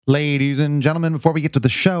Ladies and gentlemen, before we get to the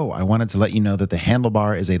show, I wanted to let you know that the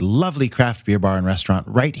Handlebar is a lovely craft beer bar and restaurant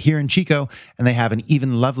right here in Chico, and they have an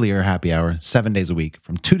even lovelier happy hour 7 days a week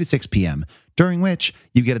from 2 to 6 p.m., during which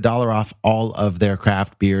you get $1 off all of their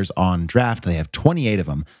craft beers on draft. They have 28 of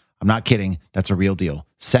them. I'm not kidding. That's a real deal.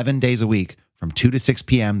 7 days a week from 2 to 6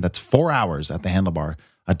 p.m. That's 4 hours at the Handlebar.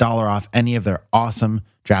 $1 off any of their awesome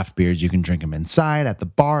draft beers. You can drink them inside, at the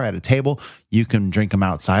bar, at a table. You can drink them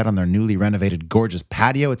outside on their newly renovated, gorgeous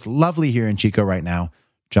patio. It's lovely here in Chico right now.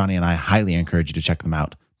 Johnny and I highly encourage you to check them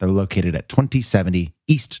out. They're located at 2070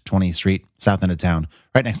 East 20th Street, south end of town,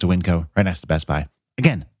 right next to Winco, right next to Best Buy.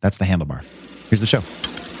 Again, that's the Handlebar. Here's the show.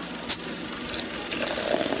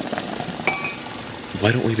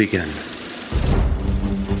 Why don't we begin?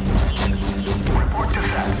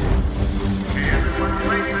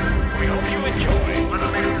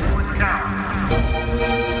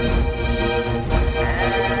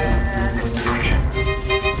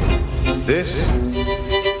 This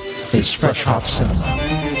is Fresh Hop Cinema.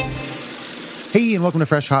 Hey, and welcome to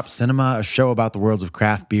Fresh Hop Cinema, a show about the worlds of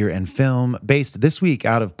craft beer and film, based this week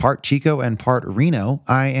out of part Chico and part Reno.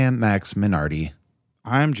 I am Max Minardi.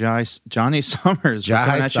 I'm Johnny Summers.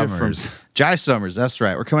 Jai Summers. Jai Summers, that's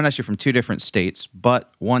right. We're coming at you from two different states,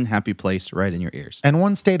 but one happy place right in your ears. And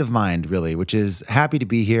one state of mind, really, which is happy to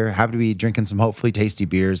be here, happy to be drinking some hopefully tasty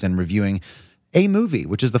beers and reviewing a movie,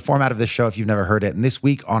 which is the format of this show if you've never heard it. And this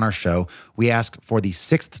week on our show, we ask for the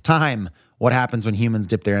 6th time what happens when humans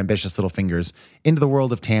dip their ambitious little fingers into the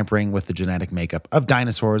world of tampering with the genetic makeup of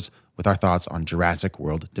dinosaurs, with our thoughts on Jurassic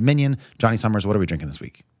World Dominion. Johnny Summers, what are we drinking this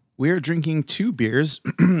week? We are drinking two beers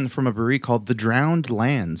from a brewery called The Drowned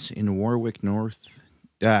Lands in Warwick, New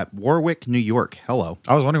York. Hello.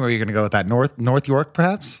 I was wondering where you're going to go with that. North York,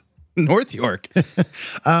 perhaps? North York.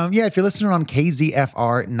 Yeah, if you're listening on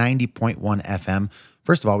KZFR 90.1 FM,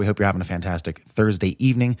 first of all, we hope you're having a fantastic Thursday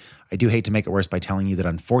evening. I do hate to make it worse by telling you that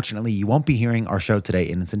unfortunately you won't be hearing our show today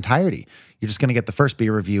in its entirety. You're just going to get the first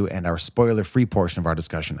beer review and our spoiler-free portion of our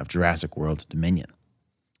discussion of Jurassic World Dominion.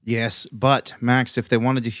 Yes, but Max, if they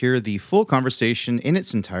wanted to hear the full conversation in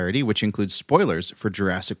its entirety, which includes spoilers for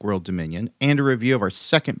Jurassic World Dominion and a review of our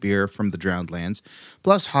second beer from the Drowned Lands,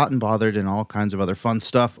 plus Hot and Bothered and all kinds of other fun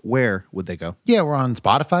stuff, where would they go? Yeah, we're on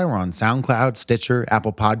Spotify, we're on SoundCloud, Stitcher,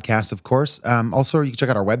 Apple Podcasts, of course. Also, you can check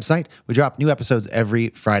out our website. We drop new episodes every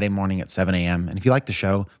Friday morning at 7 a.m. And if you like the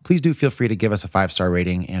show, please do feel free to give us a 5-star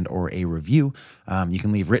rating and or a review. You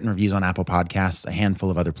can leave written reviews on Apple Podcasts, a handful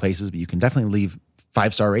of other places, but you can definitely leave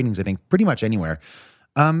 5-star ratings, I think, pretty much anywhere.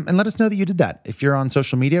 And let us know that you did that. If you're on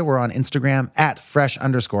social media, we're on Instagram at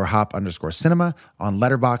fresh_hop_cinema, on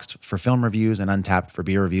Letterboxd for film reviews and Untapped for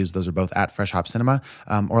beer reviews. Those are both at Fresh Hop Cinema.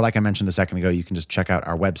 Or like I mentioned a second ago, you can just check out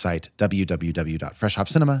our website,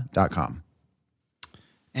 www.freshhopcinema.com.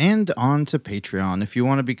 And on to Patreon. If you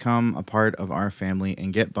want to become a part of our family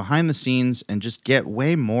and get behind the scenes and just get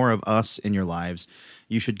way more of us in your lives,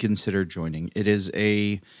 you should consider joining. It is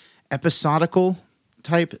a episodical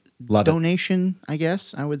type donation, I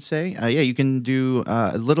guess I would say. Yeah, you can do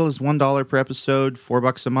as little as $1 per episode,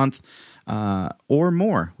 $4 a month, or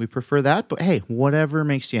more. We prefer that, but hey, whatever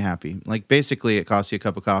makes you happy. Like basically, it costs you a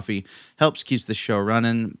cup of coffee, helps keeps the show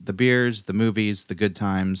running, the beers, the movies, the good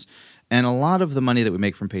times, and a lot of the money that we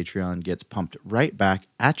make from Patreon gets pumped right back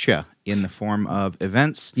at you in the form of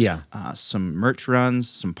events, some merch runs,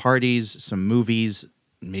 some parties, some movies.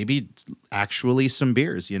 Maybe actually some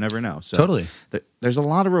beers. You never know. So totally. There's a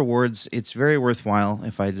lot of rewards. It's very worthwhile.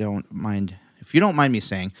 If you don't mind me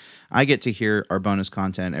saying, I get to hear our bonus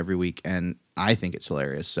content every week, and I think it's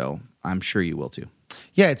hilarious. So I'm sure you will too.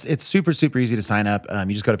 Yeah, it's super, super easy to sign up.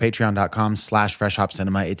 You just go to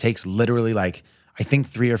patreon.com/freshhopcinema. It takes literally I think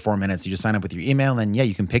 3 or 4 minutes. You just sign up with your email, and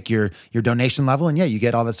you can pick your donation level, and you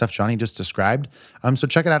get all that stuff Johnny just described. So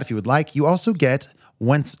check it out if you would like. You also get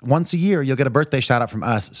once a year, you'll get a birthday shout out from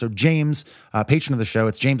us. So James, patron of the show,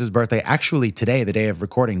 it's James's birthday. Actually, today, the day of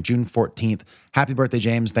recording, June 14th. Happy birthday,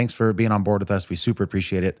 James. Thanks for being on board with us. We super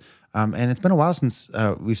appreciate it. And it's been a while since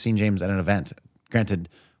we've seen James at an event. Granted,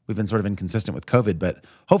 we've been sort of inconsistent with COVID, but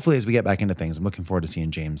hopefully as we get back into things, I'm looking forward to seeing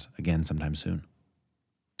James again sometime soon.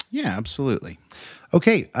 Yeah, absolutely.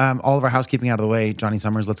 Okay, all of our housekeeping out of the way. Johnny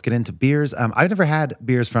Summers, let's get into beers. I've never had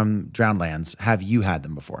beers from Drowned Lands. Have you had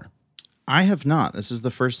them before? I have not. This is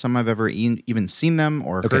the first time I've ever even seen them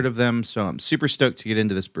or heard of them, so I'm super stoked to get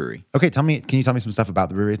into this brewery. Okay, can you tell me some stuff about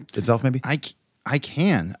the brewery itself, maybe? I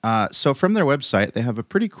can. So from their website, they have a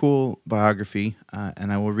pretty cool biography,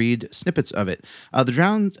 and I will read snippets of it. The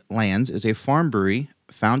Drowned Lands is a farm brewery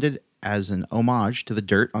founded as an homage to the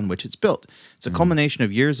dirt on which it's built. It's a culmination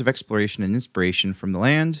of years of exploration and inspiration from the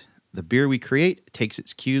land. The beer we create takes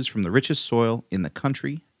its cues from the richest soil in the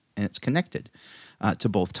country and it's connected to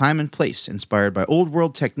both time and place. Inspired by old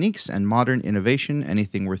world techniques and modern innovation,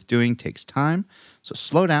 anything worth doing takes time, so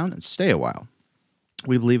slow down and stay a while.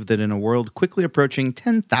 We believe that in a world quickly approaching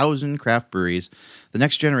 10,000 craft breweries, the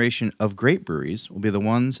next generation of great breweries will be the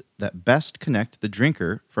ones that best connect the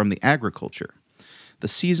drinker from the agriculture, the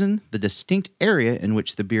season, the distinct area in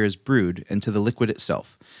which the beer is brewed, and to the liquid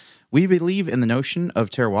itself. We believe in the notion of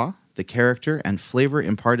terroir, the character and flavor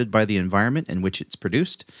imparted by the environment in which it's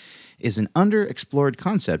produced, is an underexplored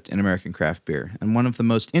concept in American craft beer, and one of the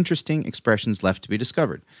most interesting expressions left to be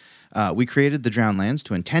discovered. We created the Drownlands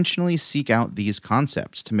to intentionally seek out these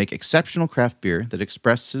concepts, to make exceptional craft beer that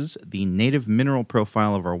expresses the native mineral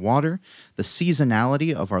profile of our water, the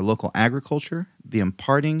seasonality of our local agriculture, the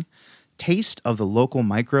imparting taste of the local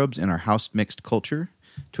microbes in our house-mixed culture,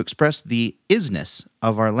 to express the isness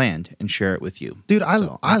of our land and share it with you. Dude,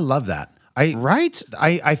 I love that. Right?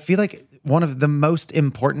 I feel like one of the most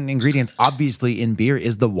important ingredients, obviously, in beer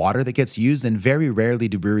is the water that gets used, and very rarely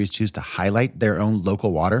do breweries choose to highlight their own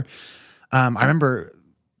local water. I remember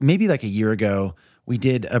maybe like a year ago, we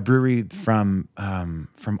did a brewery from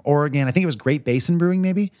Oregon. I think it was Great Basin Brewing,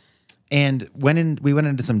 maybe, and we went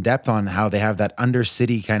into some depth on how they have that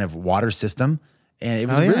undercity kind of water system, and it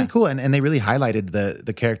was really cool. And they really highlighted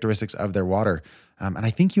the characteristics of their water. And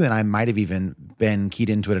I think you and I might have even been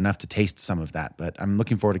keyed into it enough to taste some of that. But I'm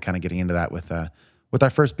looking forward to kind of getting into that with our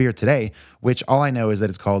first beer today, which all I know is that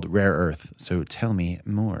it's called Rare Earth. So tell me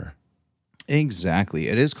more. Exactly.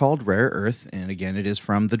 It is called Rare Earth. And again, it is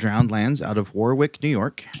from the Drownlands out of Warwick, New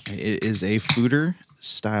York. It is a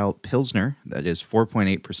Foeder-style Pilsner that is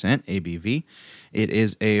 4.8% ABV. It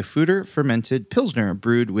is a Foeder fermented Pilsner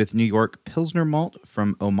brewed with New York Pilsner malt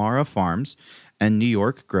from O'Mara Farms and New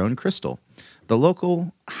York grown crystal. The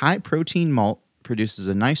local high-protein malt produces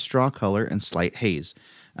a nice straw color and slight haze.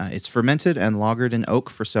 It's fermented and lagered in oak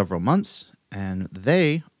for several months, and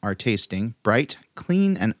they are tasting bright,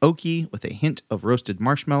 clean, and oaky with a hint of roasted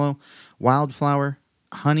marshmallow, wildflower,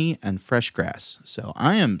 honey, and fresh grass. So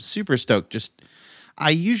I am super stoked.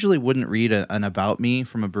 I usually wouldn't read an about me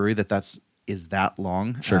from a brewery is that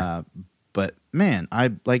long. Sure. But man,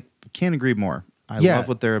 I can't agree more. I love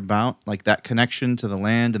what they're about, like that connection to the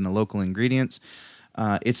land and the local ingredients.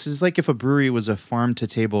 It's just like if a brewery was a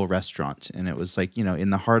farm-to-table restaurant, and it was like, in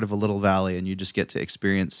the heart of a little valley, and you just get to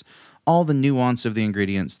experience all the nuance of the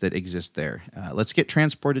ingredients that exist there. Let's get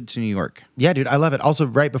transported to New York. Yeah, dude, I love it. Also,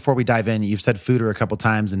 right before we dive in, you've said Foeder a couple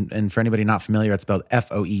times, and for anybody not familiar, it's spelled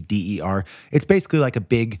Foeder. It's basically like a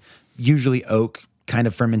big, usually oak kind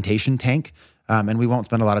of fermentation tank. And we won't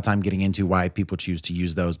spend a lot of time getting into why people choose to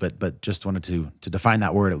use those, but just wanted to define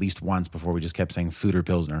that word at least once before we just kept saying Foeder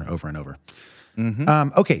Pilsner over and over.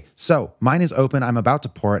 Mm-hmm. Okay, so mine is open. I'm about to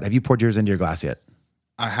pour it. Have you poured yours into your glass yet?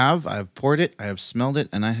 I have. I have poured it. I have smelled it,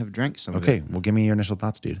 and I have drank some of it. Okay, well, give me your initial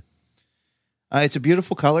thoughts, dude. It's a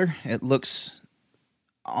beautiful color. It looks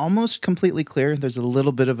almost completely clear. There's a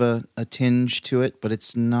little bit of a tinge to it, but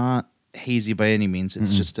it's not hazy by any means.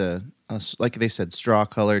 It's just like they said, straw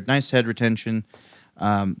colored, nice head retention.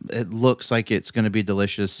 It looks like it's going to be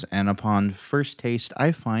delicious, and upon first taste,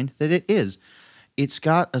 I find that it is. It's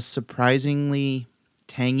got a surprisingly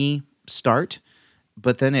tangy start,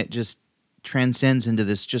 but then it just transcends into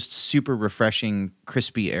this just super refreshing,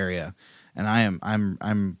 crispy area, and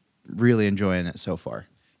I'm really enjoying it so far.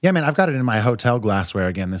 Yeah, man, I've got it in my hotel glassware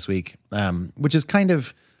again this week, which is kind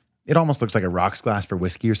of. It almost looks like a rocks glass for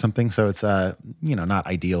whiskey or something, so it's not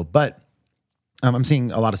ideal. But I'm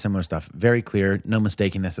seeing a lot of similar stuff. Very clear, no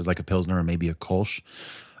mistaking this as like a Pilsner or maybe a Kolsch.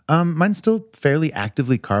 Mine's still fairly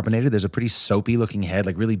actively carbonated. There's a pretty soapy looking head,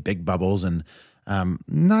 like really big bubbles, and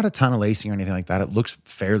not a ton of lacing or anything like that. It looks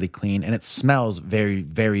fairly clean, and it smells very,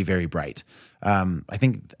 very, very bright. I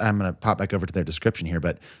think I'm going to pop back over to their description here,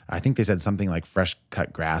 but I think they said something like fresh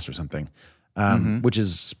cut grass or something. Which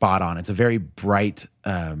is spot on. It's a very bright,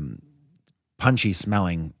 punchy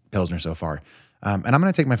smelling Pilsner so far. And I'm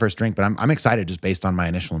going to take my first drink, but I'm excited just based on my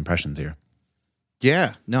initial impressions here.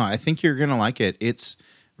 Yeah, no, I think you're going to like it. It's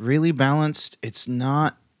really balanced. It's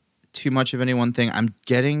not too much of any one thing. I'm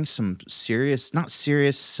getting some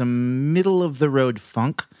some middle of the road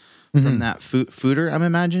funk from that Foeder, I'm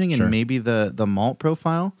imagining, and maybe the malt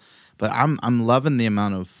profile. But I'm loving the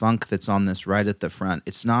amount of funk that's on this right at the front.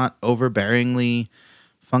 It's not overbearingly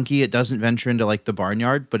funky. It doesn't venture into like the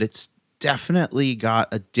barnyard, but it's definitely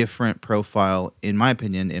got a different profile, in my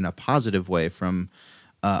opinion, in a positive way from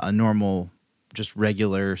a normal, just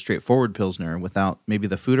regular, straightforward Pilsner without maybe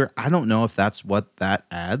the Foeder. I don't know if that's what that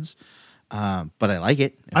adds, but I like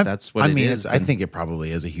it. If that's what it is. I think it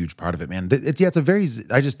probably is a huge part of it, man. It's a very.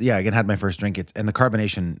 Again had my first drink. And the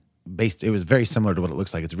carbonation based. It was very similar to what it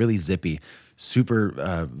looks like. It's really zippy,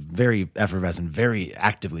 super, very effervescent, very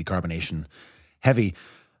actively carbonation heavy.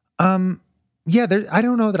 Yeah, I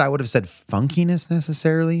don't know that I would have said funkiness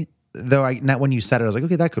necessarily, though. When you said it, I was like,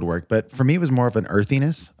 okay, that could work. But for me, it was more of an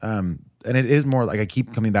earthiness, and it is more like I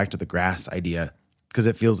keep coming back to the grass idea because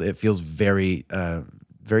it feels very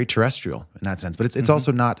very terrestrial in that sense. But it's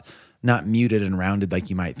also not muted and rounded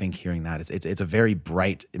like you might think hearing that. It's a very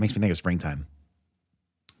bright. It makes me think of springtime.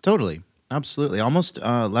 Totally, absolutely, almost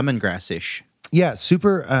lemongrass-ish. Yeah,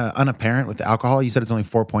 super unapparent with the alcohol. You said it's only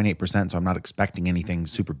 4.8%, so I'm not expecting anything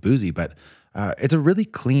super boozy, but it's a really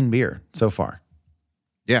clean beer so far.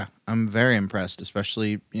 Yeah, I'm very impressed,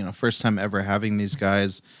 especially, first time ever having these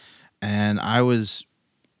guys. And I was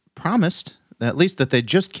promised, at least that they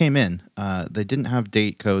just came in. They didn't have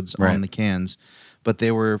date codes on the cans, but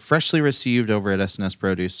they were freshly received over at SNS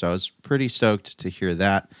Produce, so I was pretty stoked to hear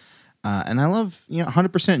that. And I love,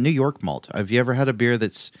 100% New York malt. Have you ever had a beer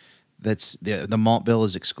that's the malt bill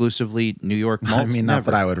is exclusively New York malt? I mean, not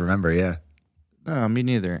that I would remember, yeah. No, me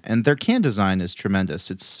neither. And their can design is tremendous.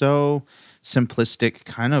 It's so simplistic,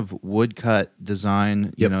 kind of woodcut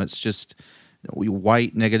design. Yep. It's just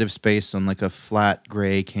white negative space on like a flat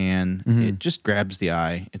gray can. It just grabs the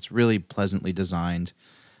eye. It's really pleasantly designed.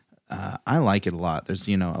 I like it a lot. There's,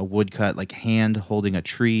 a woodcut like hand holding a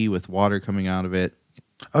tree with water coming out of it.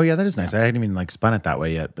 Oh yeah, that is nice. I hadn't even spun it that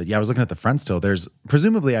way yet, but yeah, I was looking at the front still. There's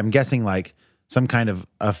presumably, I'm guessing like some kind of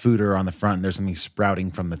a fooder on the front. And there's something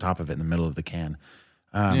sprouting from the top of it in the middle of the can.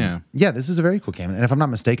 Yeah, this is a very cool can, and if I'm not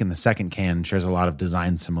mistaken, the second can shares a lot of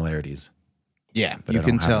design similarities. Yeah, But you I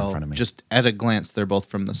don't can have it in tell front of me. just at a glance they're both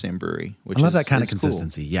from the same brewery. Which I love is, that kind of is cool.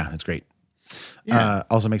 consistency. Yeah, it's great. Yeah.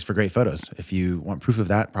 Also makes for great photos. If you want proof of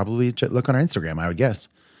that, probably look on our Instagram, I would guess.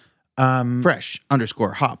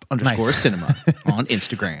 Fresh_hop_cinema on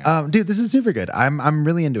Instagram. Dude, this is super good. I'm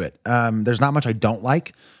really into it. There's not much I don't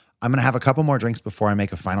like. I'm going to have a couple more drinks before I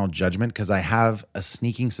make a final judgment because I have a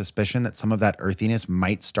sneaking suspicion that some of that earthiness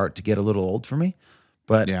might start to get a little old for me.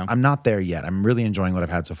 But Yeah. I'm not there yet. I'm really enjoying what I've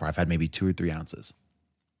had so far. I've had maybe 2 or 3 ounces.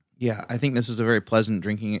 Yeah, I think this is a very pleasant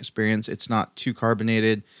drinking experience. It's not too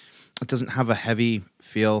carbonated. It doesn't have a heavy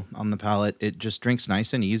feel on the palate. It just drinks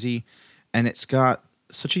nice and easy. And it's got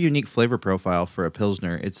such a unique flavor profile for a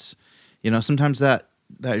Pilsner. It's, sometimes that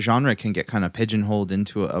genre can get kind of pigeonholed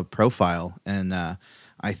into a profile. And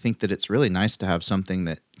I think that it's really nice to have something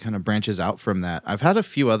that kind of branches out from that. I've had a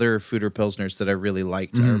few other Foeder Pilsners that I really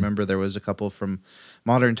liked. I remember there was a couple from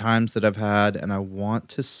Modern Times that I've had, and I want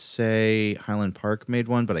to say Highland Park made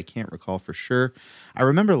one, but I can't recall for sure. I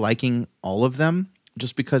remember liking all of them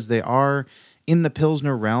just because they are in the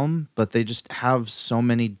Pilsner realm, but they just have so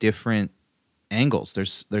many different angles.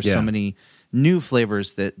 There's so many new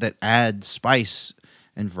flavors that add spice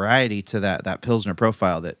and variety to that Pilsner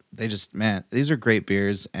profile that they just, man, these are great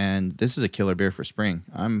beers, and this is a killer beer for spring.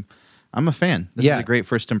 I'm a fan. This is a great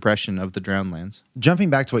first impression of the Drownlands. Jumping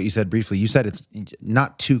back to what you said briefly, you said it's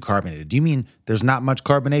not too carbonated. Do you mean there's not much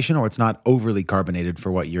carbonation or it's not overly carbonated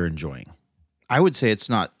for what you're enjoying? I would say it's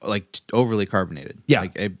not overly carbonated. Yeah.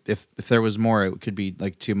 Like if there was more, it could be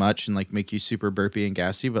too much and make you super burpy and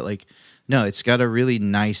gassy, but no, it's got a really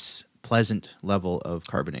nice, pleasant level of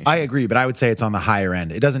carbonation. I agree, but I would say it's on the higher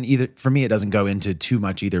end. It doesn't either, for me, it doesn't go into too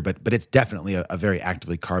much either, but it's definitely a very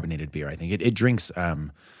actively carbonated beer. I think it drinks,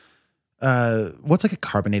 what's a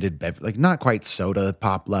carbonated beverage? Not quite soda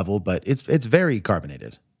pop level, but it's very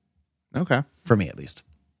carbonated. Okay. For me, at least.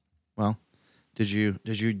 Well, did you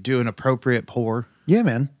do an appropriate pour? Yeah,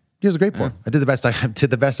 man. It was a great pour. I did the best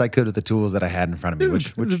I could with the tools that I had in front of me,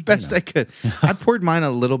 which the best I could. I poured mine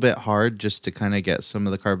a little bit hard just to kind of get some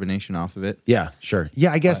of the carbonation off of it. Yeah, sure.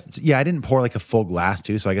 Yeah, I guess. I didn't pour a full glass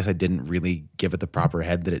too, so I guess I didn't really give it the proper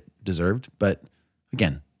head that it deserved. But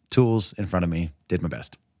again, tools in front of me, did my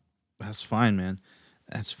best. That's fine, man.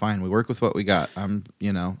 That's fine. We work with what we got.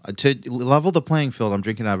 To level the playing field, I'm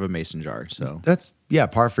drinking out of a mason jar. So that's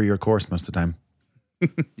par for your course most of the time.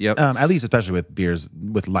 Yep. At least, especially with beers,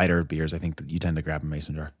 with lighter beers, I think that you tend to grab a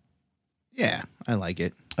mason jar. Yeah, I like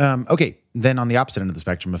it. Okay, then on the opposite end of the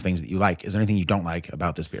spectrum of things that you like, is there anything you don't like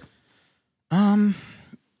about this beer?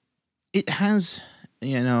 It has,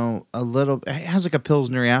 it has a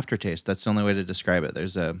Pilsner aftertaste. That's the only way to describe it.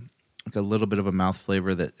 There's a little bit of a mouth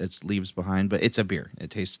flavor that it leaves behind, but it's a beer. It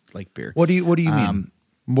tastes like beer. What do you mean?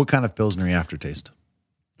 What kind of Pilsner aftertaste?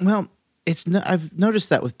 Well, I've noticed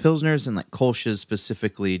that with Pilsners and Kolsch's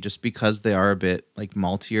specifically, just because they are a bit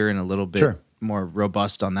maltier and a little bit more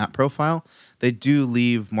robust on that profile, they do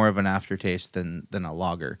leave more of an aftertaste than a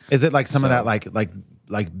lager. Is it some of that like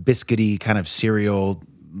biscuity kind of cereal,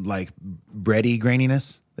 bready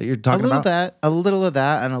graininess? that you're talking about? A little of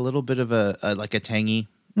that, and a little bit of a tangy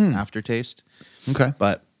aftertaste. Okay.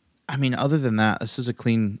 But I mean, other than that, this is a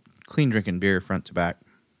clean drinking beer front to back.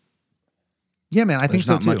 Yeah, man, I think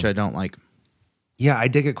so There's too. not much I don't like. Yeah, I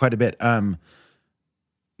dig it quite a bit.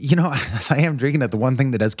 You know, as I am drinking it, the one thing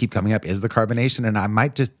that does keep coming up is the carbonation, and I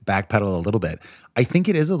might just backpedal a little bit. I think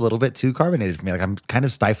it is a little bit too carbonated for me. Like I'm kind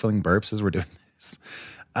of stifling burps as we're doing this,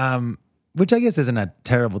 which I guess isn't a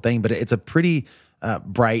terrible thing, but it's a pretty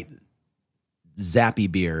bright,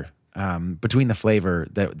 zappy beer between the flavor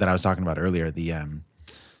that I was talking about earlier. The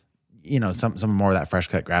some more of that fresh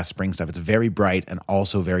cut grass spring stuff. It's very bright and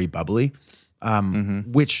also very bubbly.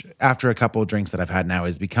 Which after a couple of drinks that I've had now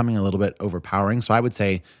is becoming a little bit overpowering. So I would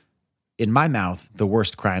say in my mouth, the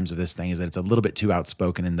worst crimes of this thing is that it's a little bit too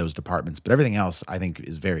outspoken in those departments, but everything else I think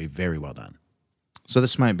is very, very well done. So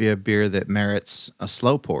this might be a beer that merits a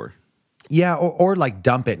slow pour. Yeah. Or like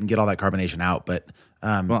dump it and get all that carbonation out. But,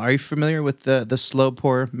 well, are you familiar with the slow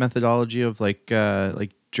pour methodology of like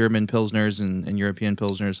German Pilsners and European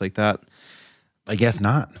Pilsners like that? I guess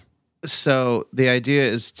not. So the idea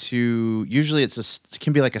is to usually it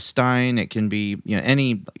can be like a stein. It can be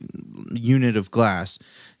any unit of glass.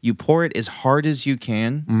 You pour it as hard as you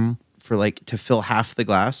can for like to fill half the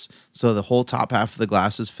glass. So the whole top half of the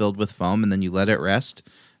glass is filled with foam, and then you let it rest,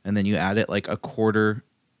 and then you add it like a quarter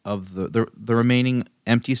of the remaining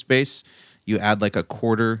empty space. You add like a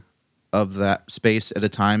quarter of that space at a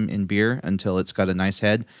time in beer until it's got a nice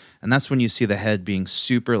head. And that's when you see the head being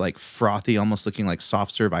super like frothy, almost looking like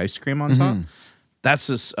soft serve ice cream on top. That's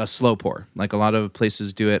a slow pour. Like a lot of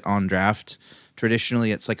places do it on draft.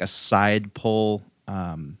 Traditionally, it's like a side pull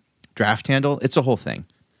draft handle. It's a whole thing.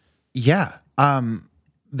 Yeah. I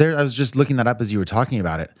was just looking that up as you were talking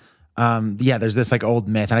about it. There's this like old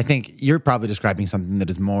myth, and I think you're probably describing something that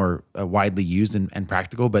is more widely used and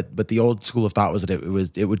practical. But the old school of thought was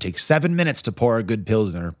that it would take 7 minutes to pour a good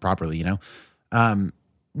Pilsner properly,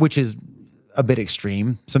 which is a bit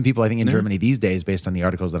extreme. Some people, I think, in Germany these days, based on the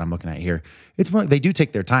articles that I'm looking at here, it's more they do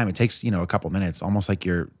take their time. It takes a couple minutes, almost like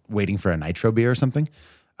you're waiting for a nitro beer or something.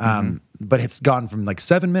 But it's gone from like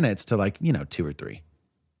 7 minutes to like 2 or 3.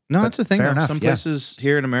 No, that's the thing. Fair enough, Some places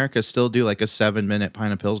here in America still do like a 7-minute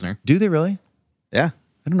pint of Pilsner. Do they really? Yeah.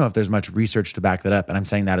 I don't know if there's much research to back that up, and I'm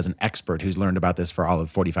saying that as an expert who's learned about this for all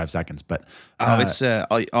of 45 seconds. But it's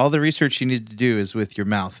all the research you need to do is with your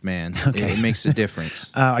mouth, man. Okay. It makes a difference.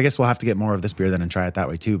 I guess we'll have to get more of this beer then and try it that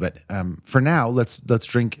way too. But for now, let's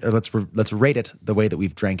drink or let's rate it the way that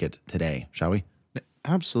we've drank it today, shall we?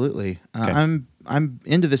 Absolutely. Okay. I'm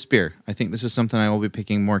into this beer. I think this is something I will be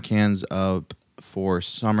picking more cans of for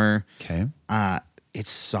summer. Okay. It's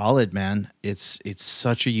solid, man. It's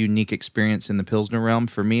such a unique experience in the Pilsner realm.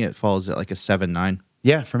 For me, it falls at like a 7.9.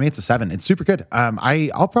 Yeah, for me it's a 7. It's super good.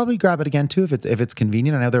 I'll probably grab it again too if it's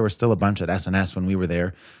convenient. I know there were still a bunch at SNS when we were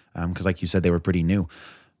there, because like you said, they were pretty new.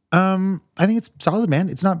 I think it's solid, man.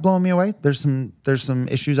 It's not blowing me away. There's some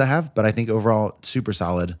issues I have, but I think overall super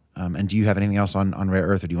solid. And do you have anything else on Rare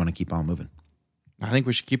Earth, or do you want to keep on moving? I think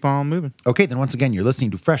we should keep on moving. Okay, then once again, you're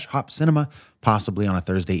listening to Fresh Hop Cinema, possibly on a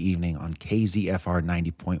Thursday evening on KZFR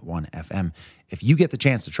 90.1 FM. If you get the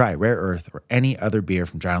chance to try Rare Earth or any other beer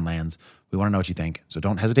from Drowned Lands, we want to know what you think. So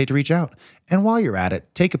don't hesitate to reach out. And while you're at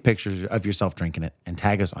it, take a picture of yourself drinking it and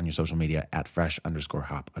tag us on your social media at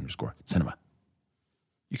fresh_hop_cinema.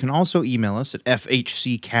 You can also email us at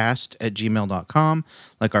fhccast@gmail.com,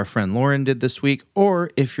 like our friend Lauren did this week. Or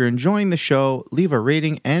if you're enjoying the show, leave a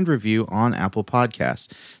rating and review on Apple Podcasts.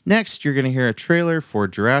 Next, you're going to hear a trailer for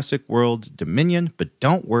Jurassic World Dominion, but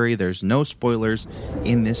don't worry, there's no spoilers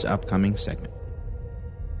in this upcoming segment.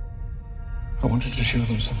 I wanted to show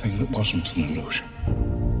them something that wasn't an illusion.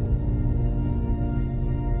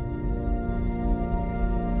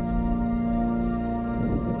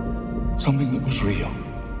 Something that was real.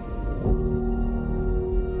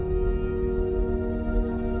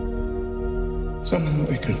 Something that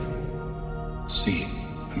they could see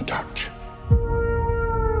and touch.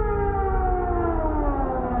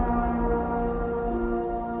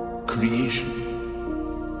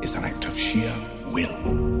 Creation is an act of sheer will.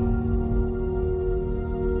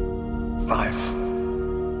 Life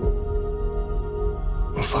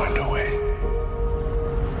will find a way.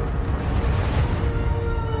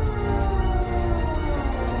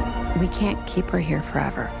 We can't keep her here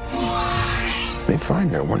forever. If they find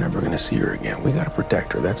her, we're never going to see her again. We got to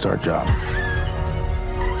protect her. That's our job.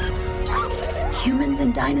 Humans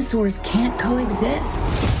and dinosaurs can't coexist.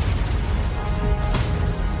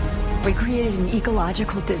 We created an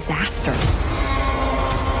ecological disaster.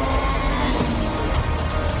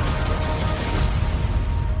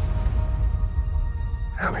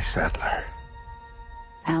 Ellie Sattler.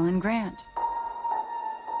 Grant.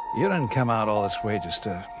 You didn't come out all this way just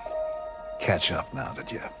to catch up now,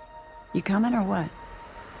 did you? You coming or what?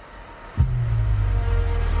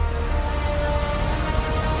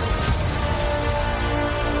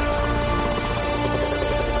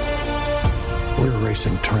 We're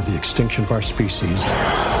racing toward the extinction of our species.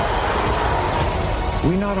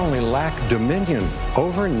 We not only lack dominion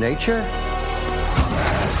over nature,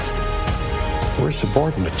 we're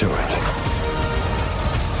subordinate to it.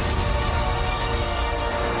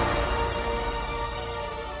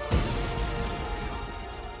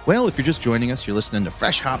 Well, if you're just joining us, you're listening to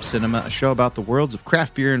Fresh Hop Cinema, a show about the worlds of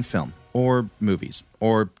craft beer and film, or movies,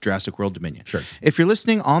 or Jurassic World Dominion. Sure. If you're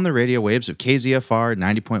listening on the radio waves of KZFR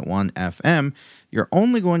 90.1 FM, you're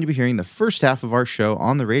only going to be hearing the first half of our show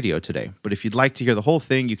on the radio today. But if you'd like to hear the whole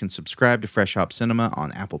thing, you can subscribe to Fresh Hop Cinema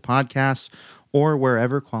on Apple Podcasts or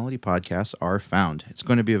wherever quality podcasts are found. It's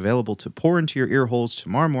going to be available to pour into your ear holes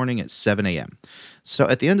tomorrow morning at 7 a.m. So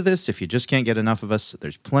at the end of this, if you just can't get enough of us,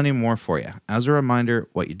 there's plenty more for you. As a reminder,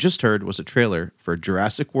 what you just heard was a trailer for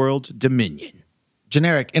Jurassic World Dominion.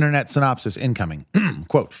 Generic internet synopsis incoming.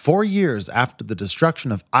 Quote, 4 years after the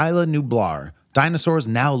destruction of Isla Nublar, dinosaurs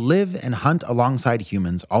now live and hunt alongside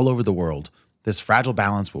humans all over the world. This fragile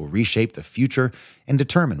balance will reshape the future and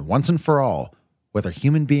determine once and for all whether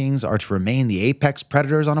human beings are to remain the apex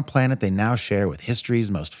predators on a planet they now share with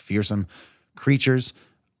history's most fearsome creatures.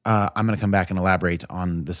 I'm going to come back and elaborate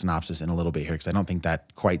on the synopsis in a little bit here because I don't think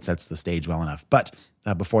that quite sets the stage well enough. But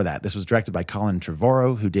before that, this was directed by Colin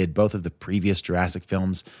Trevorrow, who did both of the previous Jurassic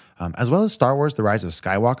films, as well as Star Wars: The Rise of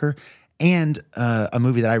Skywalker, and a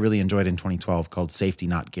movie that I really enjoyed in 2012 called Safety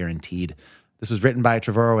Not Guaranteed. This was written by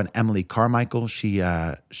Trevorrow and Emily Carmichael. She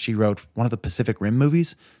wrote one of the Pacific Rim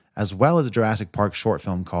movies, as well as a Jurassic Park short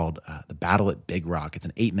film called The Battle at Big Rock. It's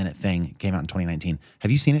an 8-minute thing. It came out in 2019. Have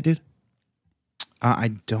you seen it, dude? I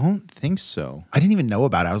don't think so. I didn't even know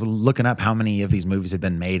about it. I was looking up how many of these movies had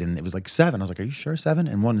been made, and it was like 7. I was like, are you sure 7?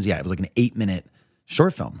 And one was, it was like an 8-minute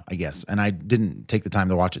short film, I guess. And I didn't take the time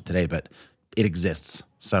to watch it today, but it exists.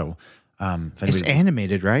 So if It's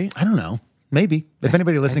animated, right? I don't know. Maybe. If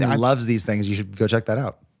anybody listening loves these things, you should go check that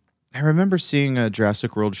out. I remember seeing a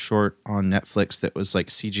Jurassic World short on Netflix that was like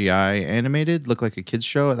CGI animated, looked like a kid's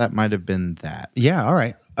show. That might have been that. Yeah, all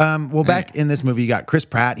right. Well, back in this movie, you got Chris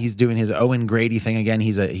Pratt. He's doing his Owen Grady thing again.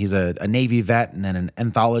 He's a Navy vet and then an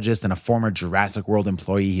anthologist and a former Jurassic World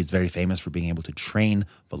employee. He's very famous for being able to train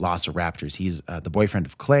velociraptors. He's the boyfriend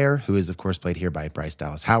of Claire, who is, of course, played here by Bryce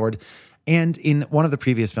Dallas Howard. And in one of the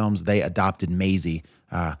previous films, they adopted Maisie,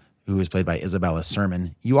 who is played by Isabella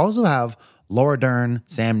Sermon. You also have Laura Dern,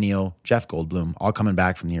 Sam Neill, Jeff Goldblum, all coming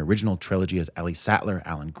back from the original trilogy as Ellie Sattler,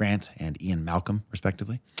 Alan Grant, and Ian Malcolm,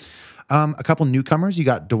 respectively. A couple newcomers. You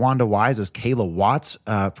got DeWanda Wise as Kayla Watts,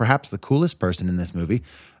 perhaps the coolest person in this movie.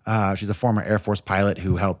 She's a former Air Force pilot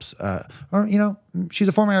who helps, she's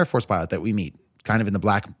a former Air Force pilot that we meet kind of in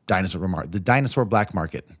the dinosaur black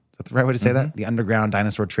market. Is that the right way to say that? The underground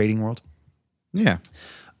dinosaur trading world? Yeah.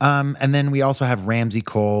 And then we also have Ramsey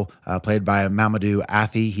Cole, played by Mamadou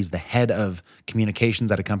Athie. He's the head of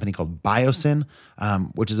communications at a company called Biosyn,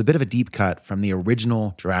 which is a bit of a deep cut from the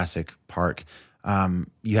original Jurassic Park.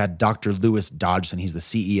 You had Dr. Lewis Dodgson. He's the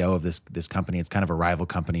CEO of this company. It's kind of a rival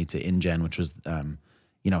company to InGen, which was,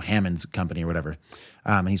 Hammond's company or whatever.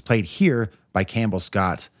 And he's played here by Campbell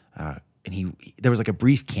Scott. And there was like a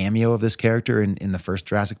brief cameo of this character in the first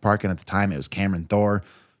Jurassic Park. And at the time it was Cameron Thor.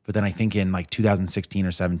 But then I think in like 2016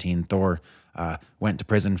 or 17, Thor went to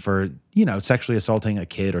prison for, sexually assaulting a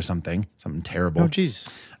kid or something terrible. Oh, geez.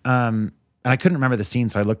 And I couldn't remember the scene,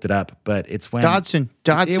 so I looked it up. But it's when Dodson.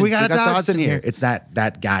 Yeah, we got Dodson here. It's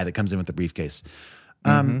that guy that comes in with the briefcase.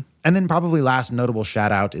 And then probably last notable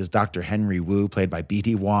shout out is Dr. Henry Wu, played by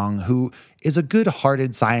B.D. Wong, who is a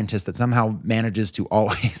good-hearted scientist that somehow manages to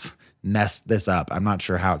always mess this up. I'm not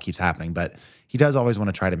sure how it keeps happening, but he does always want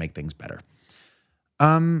to try to make things better.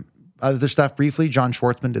 Other stuff briefly, John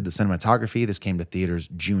Schwartzman did the cinematography. This came to theaters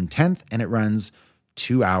June 10th, and it runs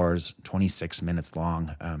 2 hours, 26 minutes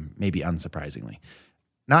long, maybe unsurprisingly.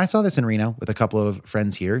 Now, I saw this in Reno with a couple of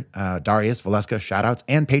friends here, Darius, Valeska, shout-outs,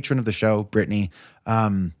 and patron of the show, Brittany.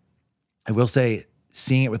 I will say,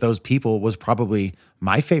 seeing it with those people was probably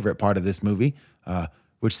my favorite part of this movie,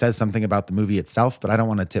 which says something about the movie itself, but I don't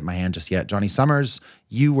want to tip my hand just yet. Johnny Summers,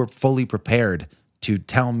 you were fully prepared to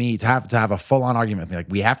tell me, to have a full-on argument with me, like,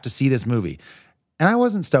 we have to see this movie. And I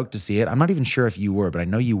wasn't stoked to see it. I'm not even sure if you were, but I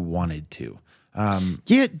know you wanted to.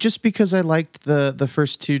 Yeah, just because I liked the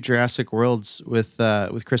first two Jurassic Worlds with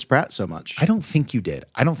Chris Pratt so much. I don't think you did.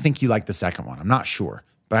 I don't think you liked the second one. I'm not sure.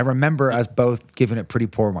 But I remember us both giving it pretty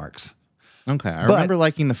poor marks. Okay, I remember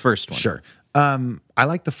liking the first one. Sure. I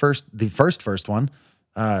like the first one,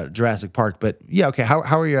 Jurassic Park. But yeah, okay.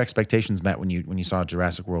 How were your expectations met when you saw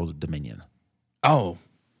Jurassic World Dominion? Oh,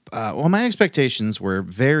 well, my expectations were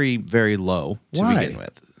very, very low to Why? begin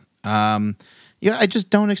with. Yeah, I just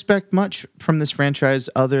don't expect much from this franchise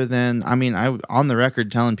other than, I mean, I on the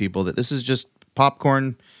record telling people that this is just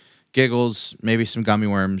popcorn, giggles, maybe some gummy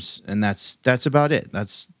worms, and that's about it.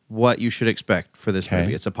 That's what you should expect for this Okay.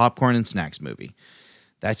 movie. It's a popcorn and snacks movie.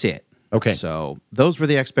 That's it. Okay. So those were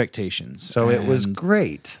the expectations. So it was And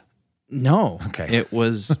great. no. Okay. It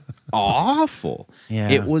was awful. Yeah.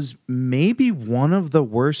 It was maybe one of the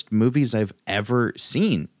worst movies I've ever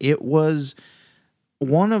seen. It was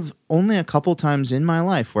one of only a couple times in my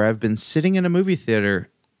life where I've been sitting in a movie theater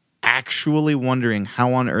actually wondering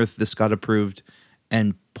how on earth this got approved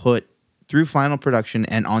and put through final production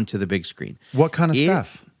and onto the big screen. What kind of It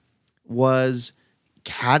stuff? was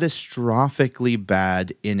catastrophically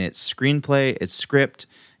bad in its screenplay, its script,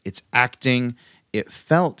 its acting. It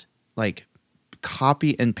felt like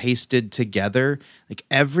copy and pasted together. Like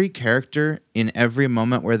every character in every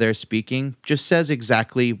moment where they're speaking just says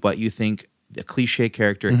exactly what you think a cliche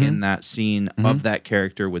character in that scene of that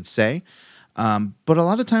character would say. But a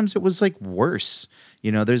lot of times it was like worse.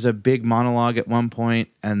 You know, there's a big monologue at one point,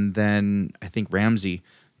 and then I think Ramsey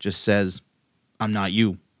just says, "I'm not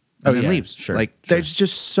you," and then leaves. Sure, Like sure. there's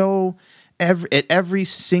just so at every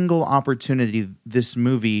single opportunity, this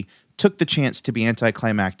movie took the chance to be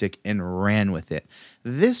anticlimactic and ran with it.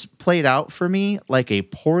 This played out for me like a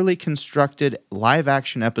poorly constructed live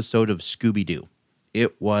action episode of Scooby-Doo.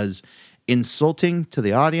 It was insulting to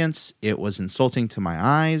the audience. It was insulting to my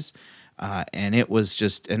eyes. And it was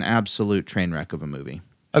just an absolute train wreck of a movie.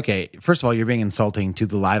 Okay, first of all, you're being insulting to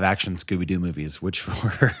the live action Scooby-Doo movies, which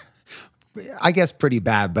were, I guess, pretty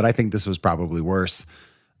bad, but I think this was probably worse.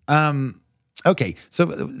 Okay,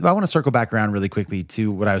 so I want to circle back around really quickly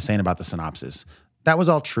to what I was saying about the synopsis. That was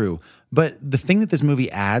all true, but the thing that this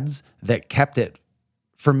movie adds that kept it,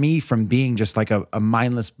 for me, from being just like a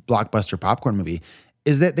mindless blockbuster popcorn movie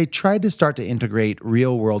is that they tried to start to integrate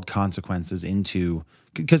real-world consequences into,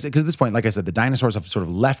 because at this point, like I said, the dinosaurs have sort of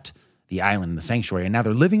left the island, the sanctuary, and now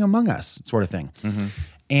they're living among us, sort of thing.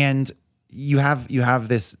 And you have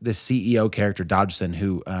this CEO character, Dodgson,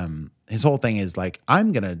 who his whole thing is like,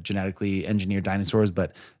 I'm gonna genetically engineer dinosaurs,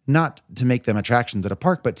 but not to make them attractions at a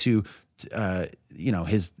park, but to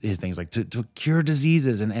his things like to cure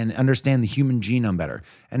diseases and understand the human genome better.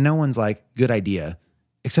 And no one's like, good idea,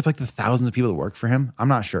 except like the thousands of people that work for him. I'm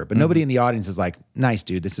not sure, but nobody in the audience is like, nice,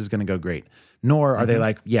 dude, this is gonna go great. Nor are they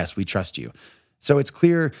like, yes, we trust you. So it's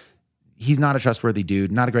clear he's not a trustworthy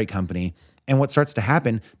dude, not a great company. And what starts to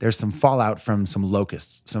happen, there's some fallout from some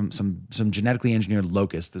locusts, some genetically engineered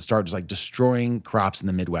locusts that start just like destroying crops in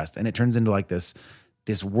the Midwest. And it turns into like this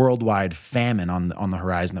worldwide famine on the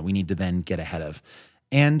horizon that we need to then get ahead of.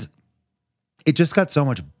 And it just got so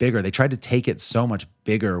much bigger. They tried to take it so much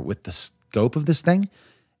bigger with the scope of this thing.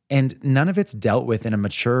 And none of it's dealt with in a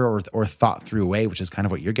mature or thought through way, which is kind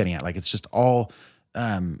of what you're getting at. Like it's just all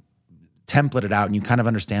templated out and you kind of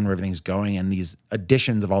understand where everything's going. And these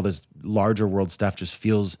additions of all this larger world stuff just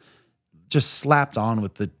feels just slapped on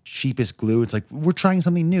with the cheapest glue. It's like, we're trying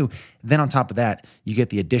something new. Then on top of that, you get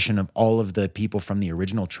the addition of all of the people from the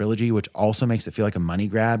original trilogy, which also makes it feel like a money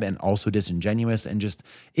grab and also disingenuous. And just,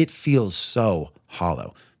 it feels so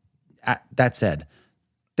hollow. That said,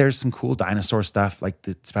 there's some cool dinosaur stuff. Like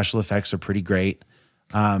the special effects are pretty great.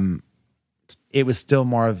 It was still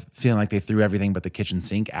more of feeling like they threw everything but the kitchen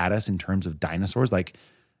sink at us in terms of dinosaurs. Like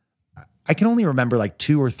I can only remember like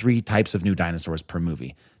 2 or 3 types of new dinosaurs per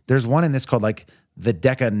movie. There's one in this called like the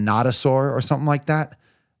Decanodosaur or something like that.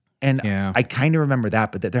 And Yeah. I kind of remember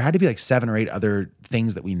that, but there had to be like 7 or 8 other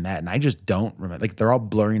things that we met. And I just don't remember. Like they're all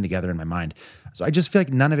blurring together in my mind. So I just feel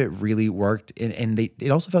like none of it really worked. And it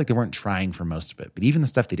also felt like they weren't trying for most of it. But even the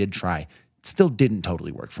stuff they did try still didn't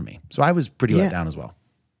totally work for me. So I was pretty let down as well.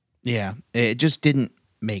 Yeah, it just didn't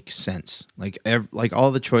make sense. Like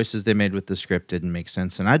all the choices they made with the script didn't make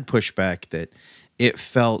sense. And I'd push back that it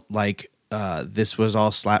felt like this was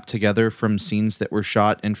all slapped together from scenes that were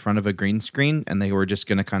shot in front of a green screen, and they were just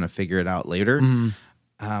going to kind of figure it out later.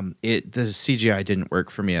 The CGI didn't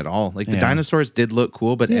work for me at all. Like the dinosaurs did look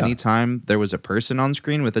cool, but anytime there was a person on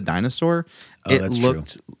screen with a dinosaur, it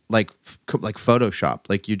looked like Photoshop.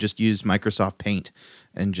 Like you just used Microsoft Paint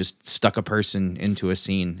and just stuck a person into a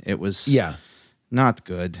scene. It was not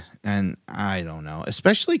good. And I don't know,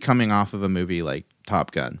 especially coming off of a movie like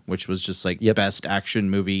Top Gun, which was just like best action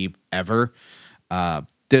movie ever.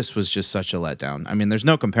 This was just such a letdown. I mean, there's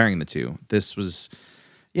no comparing the two. This was,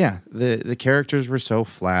 the characters were so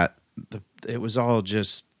flat. It was all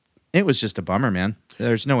just, It was just a bummer, man.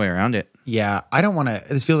 There's no way around it. Yeah, I don't want to.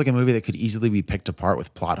 This feels like a movie that could easily be picked apart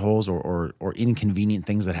with plot holes or inconvenient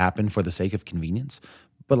things that happen for the sake of convenience.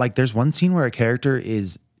 But like, there's one scene where a character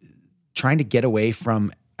is trying to get away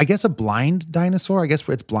from, I guess, a blind dinosaur. I guess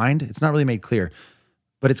it's blind. It's not really made clear,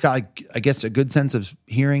 but it's got, like, I guess, a good sense of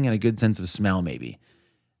hearing and a good sense of smell, maybe.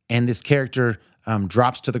 And this character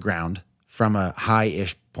drops to the ground from a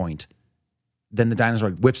high-ish point. Then the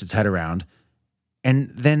dinosaur whips its head around.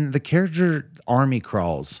 And then the character army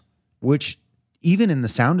crawls, which even in the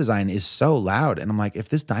sound design is so loud. And I'm like, if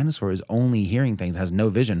this dinosaur is only hearing things, has no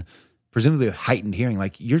vision, presumably with heightened hearing,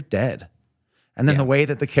 like, you're dead. And then the way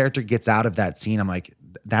that the character gets out of that scene, I'm like,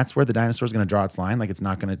 that's where the dinosaur is going to draw its line. Like, it's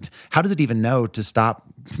not going to, how does it even know to stop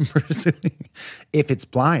pursuing if it's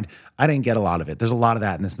blind? I didn't get a lot of it. There's a lot of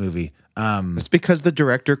that in this movie. It's because the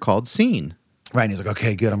director called scene. Right. And he's like,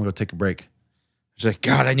 okay, good. I'm going to go take a break. He's like,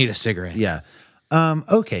 God, I need a cigarette. Yeah.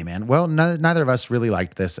 Okay, man. Well, neither of us really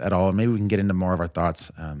liked this at all. Maybe we can get into more of our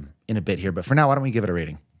thoughts in a bit here. But for now, why don't we give it a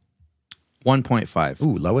rating? 1.5.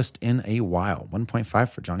 Ooh, lowest in a while. 1.5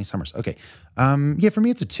 for Johnny Summers. Okay. Yeah, for me,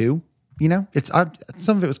 it's a 2. You know, it's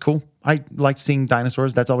some of it was cool. I liked seeing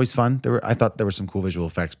dinosaurs. That's always fun. I thought there were some cool visual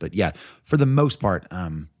effects. But yeah, for the most part,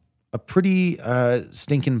 a pretty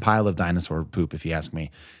stinking pile of dinosaur poop, if you ask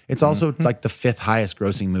me. It's also like the 5th highest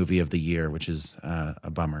grossing movie of the year, which is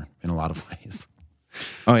a bummer in a lot of ways.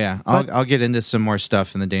 Oh, yeah. I'll get into some more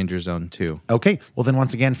stuff in the Danger Zone, too. Okay. Well, then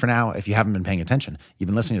once again, for now, if you haven't been paying attention, you've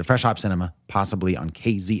been listening to Fresh Hop Cinema, possibly on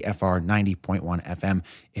KZFR 90.1 FM.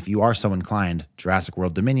 If you are so inclined, Jurassic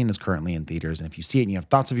World Dominion is currently in theaters. And if you see it and you have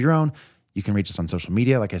thoughts of your own, you can reach us on social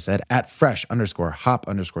media, like I said, at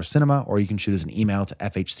fresh_hop_cinema, or you can shoot us an email to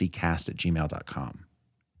fhccast@gmail.com.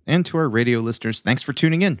 And to our radio listeners, thanks for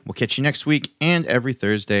tuning in. We'll catch you next week and every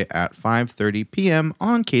Thursday at 5:30 p.m.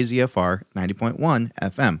 on KZFR 90.1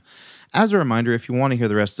 FM. As a reminder, if you want to hear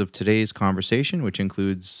the rest of today's conversation, which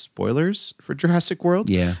includes spoilers for Jurassic World,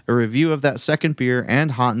 a review of that second beer,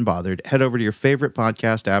 and Hot and Bothered, head over to your favorite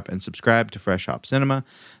podcast app and subscribe to Fresh Hop Cinema.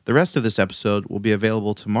 The rest of this episode will be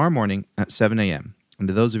available tomorrow morning at 7 a.m. And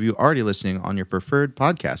to those of you already listening on your preferred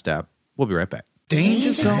podcast app, we'll be right back.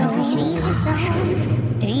 Danger Zone. Danger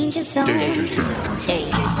Zone. Danger Zone. Danger Zone.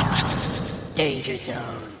 Danger Zone. Danger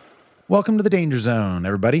Zone. Welcome to the Danger Zone,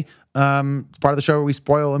 everybody. It's part of the show where we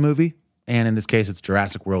spoil a movie, and in this case, it's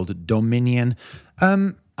Jurassic World Dominion.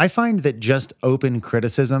 I find that just open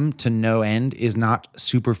criticism to no end is not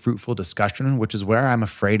super fruitful discussion, which is where I'm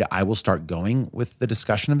afraid I will start going with the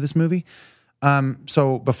discussion of this movie.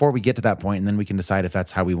 So before we get to that point, and then we can decide if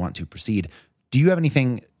that's how we want to proceed, do you have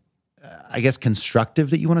anything, I guess, constructive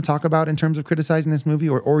that you want to talk about in terms of criticizing this movie,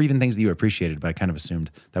 or even things that you appreciated, but I kind of assumed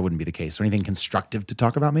that wouldn't be the case. So anything constructive to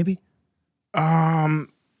talk about, maybe?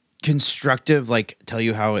 Constructive, like tell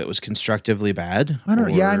you how it was constructively bad? I don't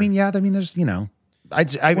know. Yeah, I mean, there's,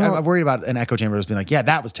 I'm worried about an echo chamber just being like, yeah,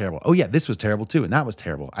 that was terrible. Oh, yeah, this was terrible too, and that was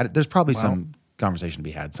terrible. There's probably some conversation to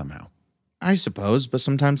be had somehow. I suppose, but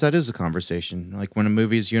sometimes that is a conversation. Like when a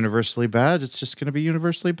movie is universally bad, it's just going to be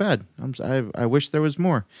universally bad. I wish there was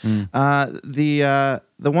more. The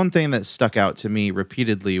one thing that stuck out to me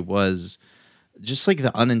repeatedly was just like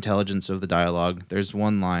the unintelligence of the dialogue. There's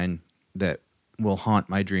one line that will haunt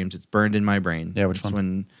my dreams. It's burned in my brain. Yeah, which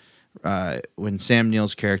one? When Sam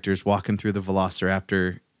Neill's character is walking through the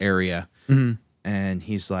Velociraptor area, and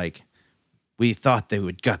he's like, "We thought they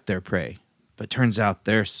would gut their prey, but turns out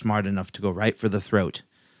they're smart enough to go right for the throat.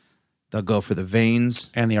 They'll go for the veins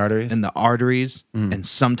and the arteries, and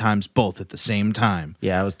sometimes both at the same time."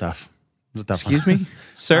 Yeah, it was tough. Excuse me,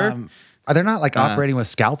 sir. They're not like operating with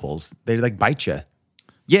scalpels. They like bite you.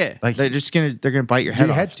 Yeah, like they're gonna bite your head off.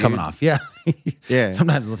 Your head's coming off. Yeah, yeah.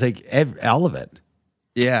 Sometimes they'll take all of it.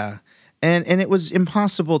 Yeah, and it was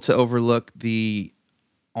impossible to overlook the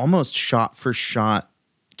almost shot for shot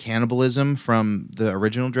cannibalism from the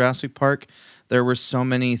original Jurassic Park. There were so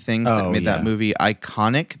many things that made that movie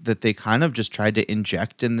iconic that they kind of just tried to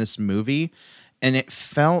inject in this movie, and it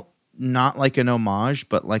felt not like an homage,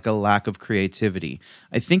 but like a lack of creativity.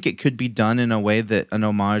 I think it could be done in a way that an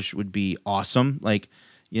homage would be awesome, like,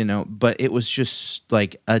 but it was just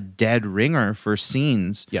like a dead ringer for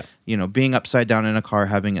scenes. Yeah. Being upside down in a car,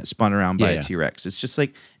 having it spun around by a T-Rex. It's just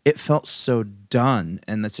like, it felt so done,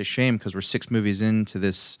 and that's a shame because we're 6 movies into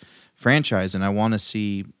this franchise and I want to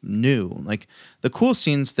see new. Like the cool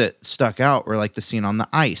scenes that stuck out were like the scene on the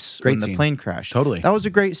ice when the plane crashed. Totally. That was a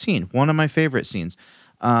great scene. One of my favorite scenes.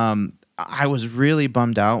 I was really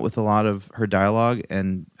bummed out with a lot of her dialogue.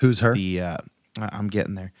 And who's her? I'm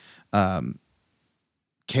getting there.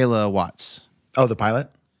 Kayla Watts. Oh, the pilot?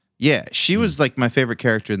 Yeah, she was like my favorite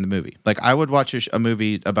character in the movie. Like I would watch a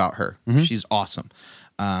movie about her. She's awesome.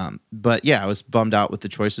 But yeah, I was bummed out with the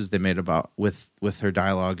choices they made about with her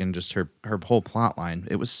dialogue and just her whole plot line.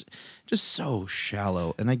 It was just so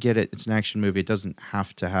shallow. And I get it; it's an action movie. It doesn't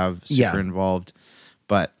have to have super involved,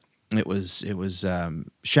 but it was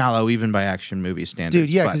shallow even by action movie standards.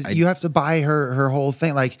 Dude, yeah, But because you have to buy her whole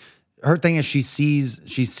thing. Like her thing is she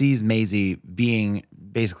sees Maisie being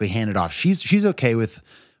basically handed off. She's okay with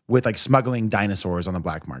like smuggling dinosaurs on the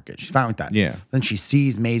black market. She's fine with that. Yeah. Then she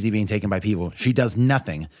sees Maisie being taken by people. She does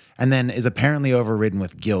nothing, and then is apparently overridden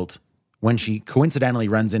with guilt when she coincidentally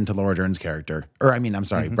runs into Laura Dern's character,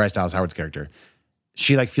 Bryce Dallas Howard's character.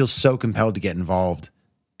 She like feels so compelled to get involved,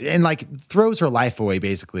 and like throws her life away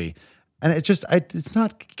basically. And it's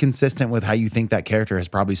not consistent with how you think that character has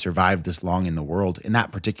probably survived this long in the world, in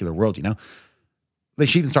that particular world, you know? Like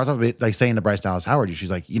she even starts off with like saying to Bryce Dallas Howard, she's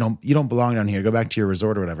like, you don't belong down here. Go back to your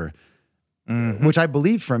resort or whatever, which I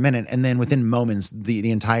believed for a minute. And then within moments, the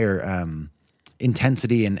entire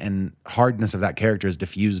intensity and hardness of that character is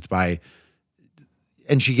diffused by,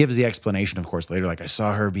 and she gives the explanation, of course, later, like I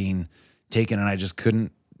saw her being taken and I just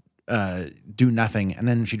couldn't do nothing. And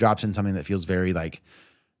then she drops in something that feels very like,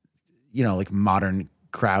 you know, like modern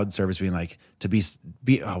crowd service, being like to be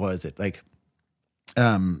what is it? Like,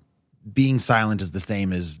 being silent is the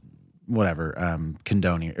same as whatever,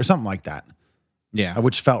 condoning or something like that. Yeah.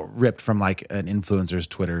 Which felt ripped from like an influencer's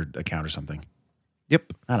Twitter account or something.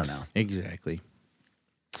 Yep. I don't know. Exactly.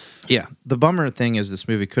 Yeah. The bummer thing is this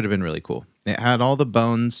movie could have been really cool. It had all the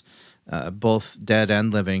bones, both dead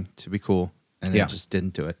and living, to be cool. And it just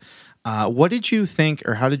didn't do it. What did you think,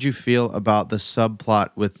 or how did you feel about the subplot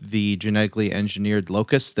with the genetically engineered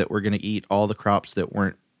locusts that were going to eat all the crops that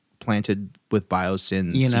weren't planted with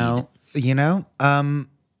biosyn seed?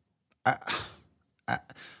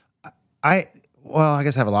 I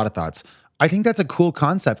guess I have a lot of thoughts. I think that's a cool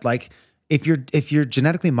concept. Like if you're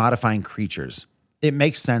genetically modifying creatures, it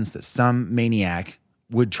makes sense that some maniac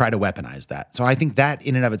would try to weaponize that. So I think that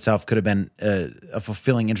in and of itself could have been a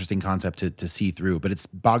fulfilling, interesting concept to see through, but it's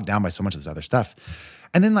bogged down by so much of this other stuff.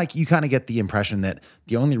 And then like you kind of get the impression that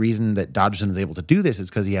the only reason that Dodgson is able to do this is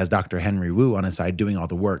because he has Dr. Henry Wu on his side doing all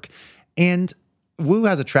the work. And Wu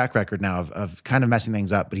has a track record now of kind of messing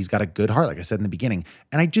things up, but he's got a good heart, like I said in the beginning.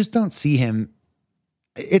 And I just don't see him.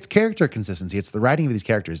 It's character consistency. It's the writing of these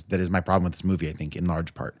characters that is my problem with this movie, I think, in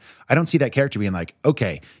large part. I don't see that character being like,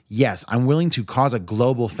 okay, yes, I'm willing to cause a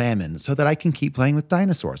global famine so that I can keep playing with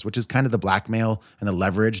dinosaurs, which is kind of the blackmail and the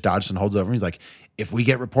leverage Dodgson holds over. He's like, if we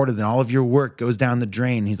get reported, then all of your work goes down the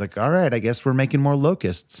drain. He's like, all right, I guess we're making more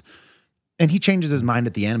locusts. And he changes his mind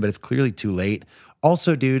at the end, but it's clearly too late.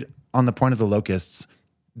 Also, dude, on the point of the locusts,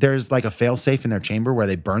 there's like a fail-safe in their chamber where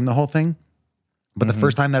they burn the whole thing. But the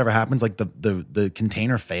first time that ever happens, like the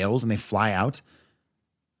container fails and they fly out.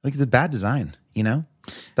 Like the bad design, you know?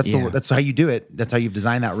 That's how you do it. That's how you've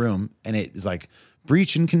designed that room. And it is like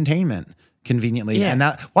breach and containment conveniently. Yeah. And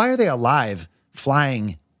now, why are they alive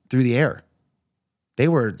flying through the air? They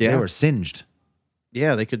were singed.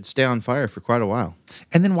 Yeah, they could stay on fire for quite a while.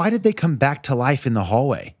 And then why did they come back to life in the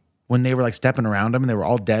hallway when they were like stepping around them and they were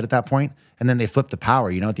all dead at that point? And then they flip the power,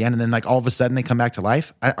 you know, at the end. And then like all of a sudden they come back to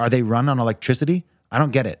life. Are they run on electricity? I don't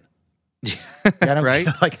get it. Right?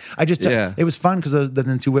 Like I just, it was fun because then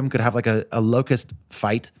the two women could have like a locust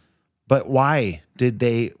fight. But why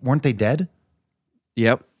weren't they dead?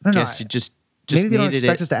 Yep. I don't know. Guess you just maybe they don't needed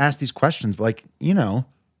expect us to ask these questions, but like, you know,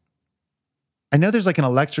 I know there's like an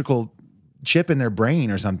electrical chip in their brain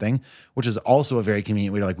or something, which is also a very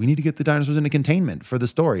convenient way to like, we need to get the dinosaurs into containment for the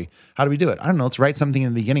story. How do we do it? I don't know. Let's write something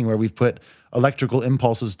in the beginning where we've put electrical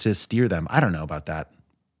impulses to steer them. I don't know about that.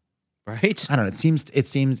 Right? I don't know.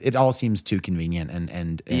 It all seems too convenient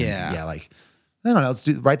and like, I don't know. Let's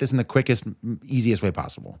write this in the quickest, easiest way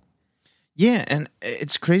possible. Yeah. And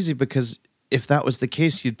it's crazy because if that was the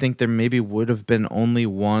case, you'd think there maybe would have been only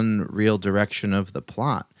one real direction of the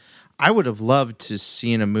plot. I would have loved to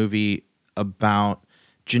see in a movie about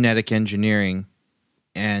genetic engineering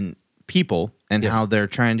and people and how they're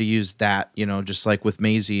trying to use that, you know, just like with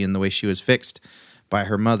Maisie and the way she was fixed by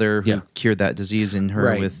her mother who cured that disease in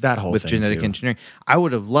her with that whole with genetic engineering. I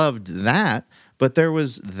would have loved that, but there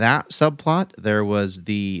was that subplot, there was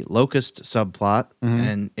the locust subplot,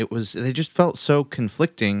 and they just felt so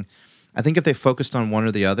conflicting. I think if they focused on one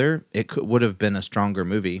or the other, it would have been a stronger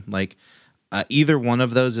movie. Like either one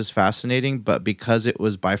of those is fascinating, but because it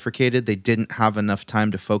was bifurcated, they didn't have enough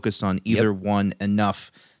time to focus on either one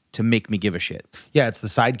enough to make me give a shit. Yeah, it's the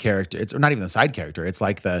side character. It's not even the side character. It's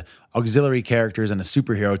like the auxiliary characters and a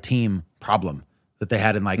superhero team problem that they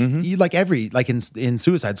had in like in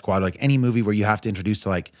Suicide Squad, like any movie where you have to introduce to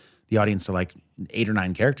like the audience to like 8 or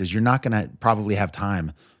 9 characters, you're not going to probably have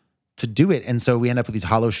time to do it. And so we end up with these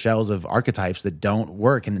hollow shells of archetypes that don't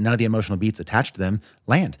work, and none of the emotional beats attached to them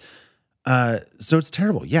land. So it's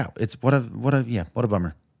terrible. Yeah, it's what a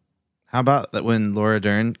bummer. How about that when Laura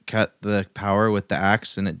Dern cut the power with the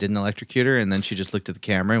axe and it didn't electrocute her, and then she just looked at the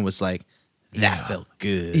camera and was like, "That felt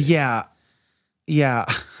good." Yeah.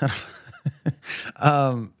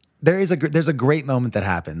 There's a great moment that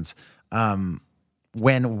happens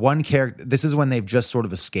when one character. This is when they've just sort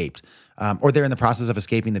of escaped, or they're in the process of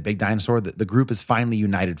escaping the big dinosaur. The group is finally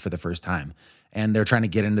united for the first time, and they're trying to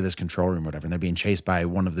get into this control room, or whatever. And they're being chased by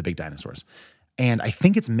one of the big dinosaurs. And I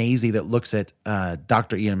think it's Maisie that looks at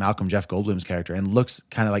Dr. Ian Malcolm, Jeff Goldblum's character, and looks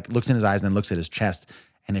in his eyes and then looks at his chest,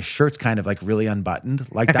 and his shirt's kind of like really unbuttoned,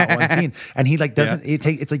 like that one scene. And he like doesn't. Yeah.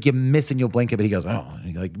 It's like you miss and you'll blink it, but he goes, oh, and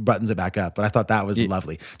he like buttons it back up. But I thought that was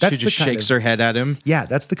lovely. She just shakes her head at him. Yeah,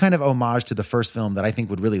 that's the kind of homage to the first film that I think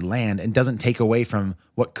would really land and doesn't take away from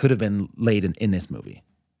what could have been laid in this movie.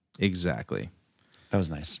 Exactly. That was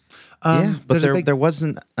nice. But there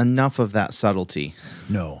wasn't enough of that subtlety.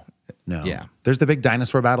 No. Yeah. There's the big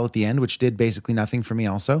dinosaur battle at the end, which did basically nothing for me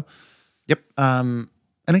also. Yep. And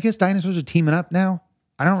I guess dinosaurs are teaming up now.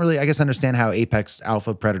 I don't really, understand how apex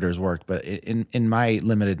alpha predators work, but in my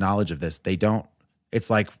limited knowledge of this, they don't. It's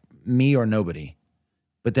like me or nobody.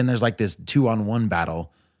 But then there's like this 2-on-1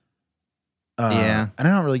 battle. And I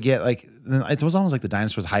don't really get, like, it was almost like the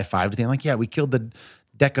dinosaurs high-fived thing. Like, yeah, we killed the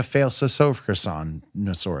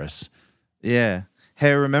Decaphailosaurosaurus. Yeah.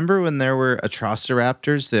 Hey, remember when there were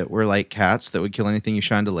Atrociraptors that were like cats that would kill anything you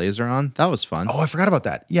shined a laser on? That was fun. Oh, I forgot about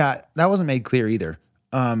that. Yeah, that wasn't made clear either.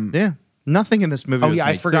 Yeah, nothing in this movie was made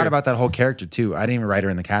I forgot clear. about that whole character too. I didn't even write her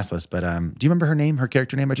in the cast list, but do you remember her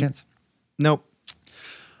character name by chance? Nope.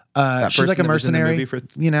 She's like a mercenary for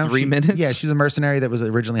 3 minutes. Yeah, she's a mercenary that was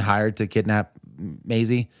originally hired to kidnap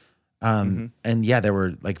Maisie. And yeah, there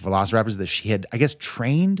were like velociraptors that she had, I guess,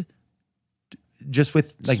 trained just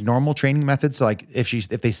with like normal training methods. So like if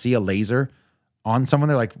they see a laser on someone,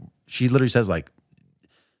 they're like, she literally says like,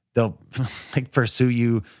 they'll like pursue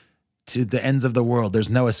you to the ends of the world. There's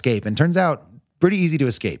no escape. And turns out pretty easy to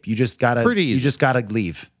escape. You just gotta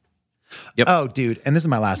leave. Yep. Oh, dude. And this is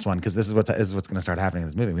my last one, because this is what's going to start happening in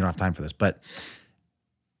this movie. We don't have time for this, but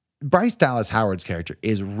Bryce Dallas Howard's character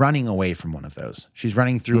is running away from one of those. She's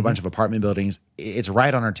running through a bunch of apartment buildings. It's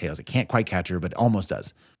right on her tails. It can't quite catch her, but almost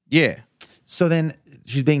does. Yeah. So then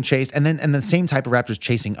she's being chased, and the same type of raptor's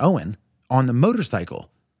chasing Owen on the motorcycle,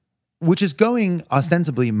 which is going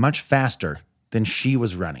ostensibly much faster than she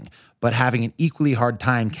was running, but having an equally hard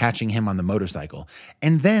time catching him on the motorcycle.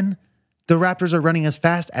 And then the raptors are running as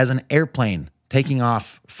fast as an airplane taking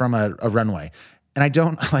off from a runway. And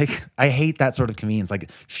I hate that sort of convenience. Like,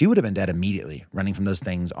 she would have been dead immediately running from those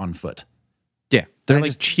things on foot. Yeah. They're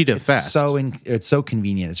like cheetah fast. It's so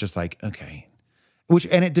convenient. It's just like, okay.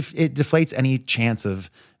 It deflates any chance of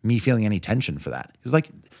me feeling any tension for that. It's like,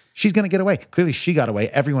 she's going to get away. Clearly she got away.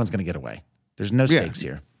 Everyone's going to get away. There's no stakes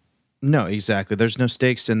here. No, exactly. There's no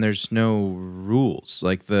stakes and there's no rules.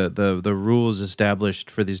 Like the rules established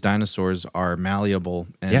for these dinosaurs are malleable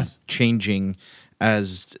and changing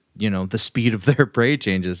as, the speed of their prey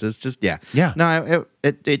changes. It's just, yeah. No,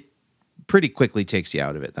 it pretty quickly takes you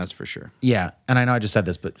out of it. That's for sure. Yeah. And I know I just said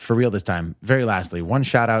this, but for real this time, very lastly,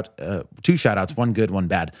 two shout outs, one good, one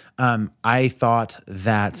bad. I thought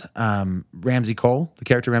that Ramsey Cole, the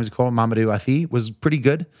character Ramsey Cole, Mamadou Athie, was pretty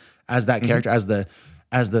good as that character,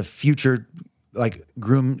 as the future, like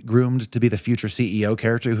groomed to be the future CEO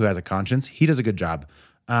character who has a conscience. He does a good job.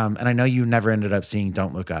 And I know you never ended up seeing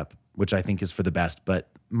Don't Look Up, which I think is for the best, but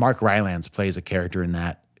Mark Rylance plays a character in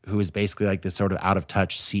that who is basically like this sort of out of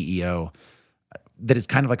touch CEO that is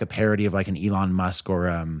kind of like a parody of like an Elon Musk or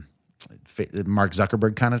Mark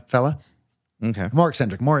Zuckerberg kind of fella. Okay. More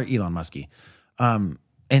eccentric, more Elon Musky. And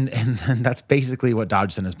that's basically what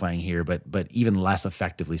Dodgson is playing here, but even less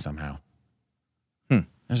effectively somehow.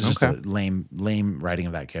 There's just a lame writing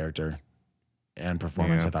of that character and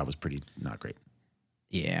performance. I thought was pretty not great.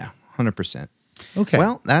 Yeah, 100%. Okay.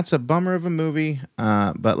 Well, that's a bummer of a movie,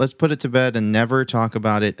 but let's put it to bed and never talk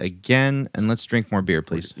about it again, and let's drink more beer,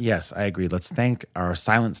 please. Yes, I agree. Let's thank our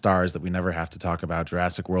silent stars that we never have to talk about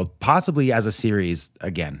Jurassic World, possibly as a series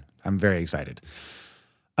again. I'm very excited.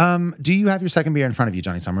 Do you have your second beer in front of you,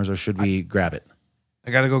 Johnny Summers, or should we grab it?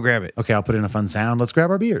 I got to go grab it. Okay, I'll put in a fun sound. Let's grab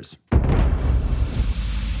our beers.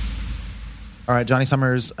 All right, Johnny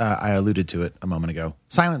Summers, I alluded to it a moment ago.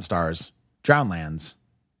 Silent Stars, Drownlands.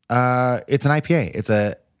 It's an IPA. It's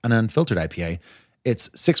an unfiltered IPA. It's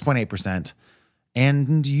 6.8%.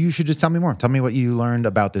 And you should just tell me more. Tell me what you learned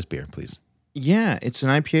about this beer, please. Yeah, it's an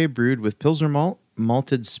IPA brewed with Pilsner malt,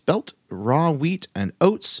 malted spelt, raw wheat, and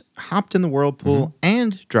oats, hopped in the whirlpool,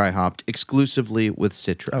 and dry hopped exclusively with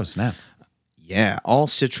Citra. Oh, snap. Yeah, all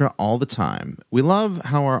Citra all the time. We love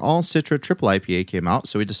how our all Citra triple IPA came out,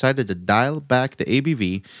 so we decided to dial back the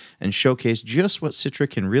ABV and showcase just what Citra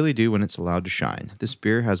can really do when it's allowed to shine. This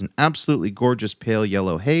beer has an absolutely gorgeous pale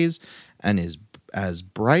yellow haze and is as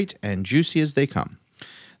bright and juicy as they come.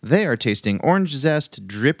 They are tasting orange zest,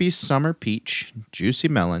 drippy summer peach, juicy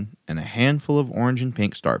melon, and a handful of orange and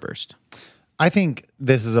pink starburst. I think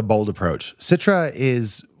this is a bold approach. Citra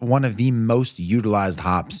is one of the most utilized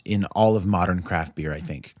hops in all of modern craft beer, I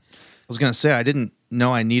think. I was going to say, I didn't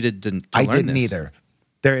know I needed to I learn didn't this. either.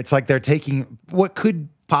 It's like they're taking what could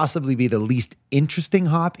possibly be the least interesting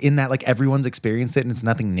hop in that like everyone's experienced it and it's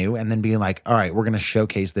nothing new, and then being like, all right, we're going to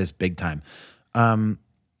showcase this big time.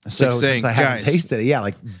 So like saying, since I haven't guys, tasted it, yeah,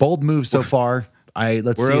 like bold move so far.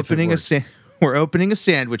 Let's We're see opening if it works. we're opening a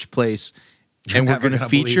sandwich place, and we're never going to gonna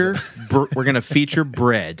believe feature we're going to feature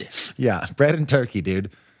bread. Yeah, bread and turkey, dude.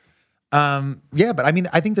 Yeah, but I mean,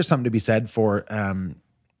 I think there's something to be said for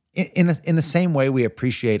in the same way we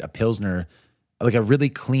appreciate a Pilsner, like a really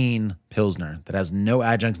clean Pilsner that has no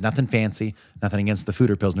adjuncts, nothing fancy, nothing against the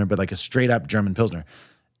Foeder Pilsner, but like a straight up German Pilsner.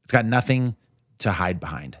 It's got nothing to hide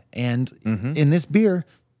behind. And in this beer,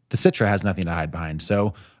 the Citra has nothing to hide behind.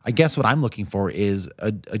 So I guess what I'm looking for is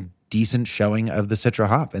a decent showing of the Citra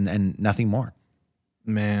hop and nothing more.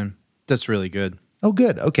 Man, that's really good. Oh,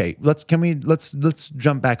 good. Okay, let's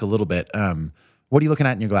jump back a little bit. What are you looking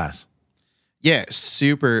at in your glass? Yeah,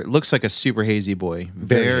 looks like a super hazy boy.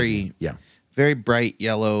 Very yeah, very bright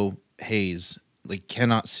yellow haze. Like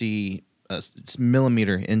cannot see a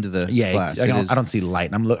millimeter into the yeah. glass. I don't see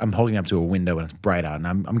light. I'm holding it up to a window and it's bright out, and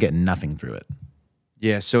I'm getting nothing through it.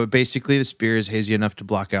 Yeah, so basically this beer is hazy enough to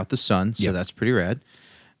block out the sun, so that's pretty rad.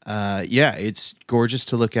 Yeah, it's gorgeous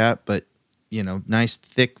to look at, but nice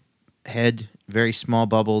thick head, very small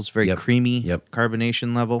bubbles, very creamy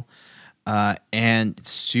carbonation level, and it's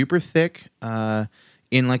super thick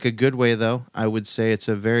in like a good way though. I would say it's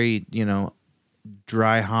a very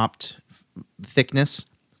dry hopped thickness.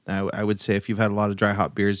 I would say if you've had a lot of dry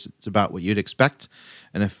hop beers, it's about what you'd expect,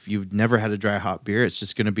 and if you've never had a dry hop beer, it's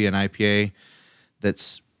just going to be an IPA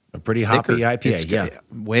that's a pretty hoppy IPA. It's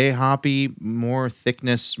way hoppy, more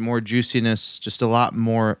thickness, more juiciness, just a lot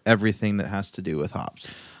more everything that has to do with hops.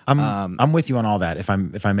 I'm with you on all that. If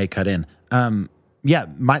I may cut in,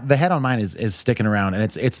 the head on mine is sticking around, and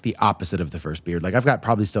it's the opposite of the first beer. Like I've got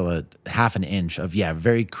probably still a half an inch of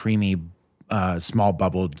very creamy, small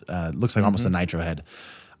bubbled, looks like almost a nitro head.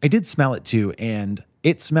 I did smell it too, and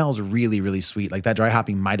it smells really, really sweet. Like that dry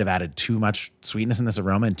hopping might have added too much sweetness in this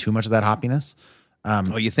aroma and too much of that hoppiness.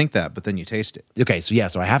 You think that, but then you taste it. Okay,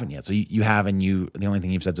 so I haven't yet. So you have, and the only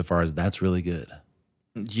thing you've said so far is that's really good.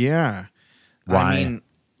 Yeah. Why? I mean,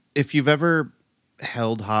 if you've ever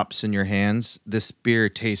held hops in your hands, this beer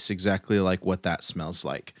tastes exactly like what that smells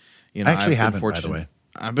like. I actually haven't, by the way.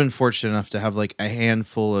 I've been fortunate enough to have like a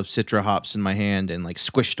handful of Citra hops in my hand and like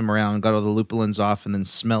squished them around, got all the lupulins off, and then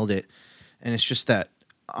smelled it. And it's just that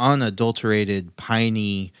unadulterated,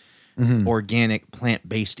 piney, organic,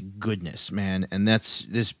 plant-based goodness, man. And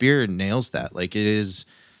this beer nails that. Like it is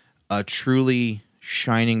a truly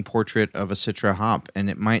shining portrait of a Citra hop, and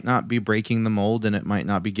it might not be breaking the mold and it might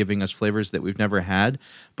not be giving us flavors that we've never had,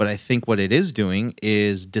 but I think what it is doing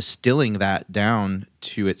is distilling that down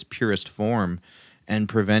to its purest form and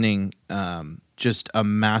preventing just a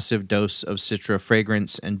massive dose of Citra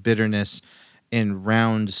fragrance and bitterness and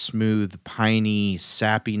round, smooth, piney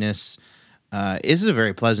sappiness. This is a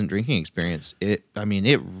very pleasant drinking experience. It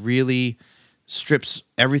really strips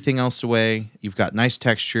everything else away. You've got nice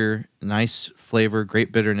texture, nice flavor,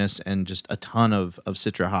 great bitterness, and just a ton of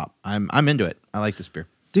Citra hop. I'm into it. I like this beer.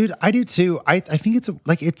 Dude, I do too. I think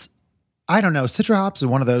it's I don't know. Citra hops are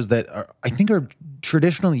one of those that I think are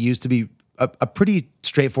traditionally used to be a pretty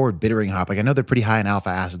straightforward bittering hop. Like I know they're pretty high in alpha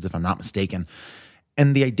acids, if I'm not mistaken.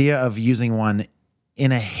 And the idea of using one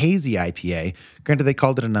in a hazy IPA, granted they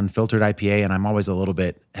called it an unfiltered IPA, and I'm always a little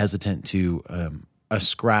bit hesitant to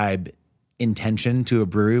ascribe intention to a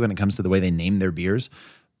brewery when it comes to the way they name their beers.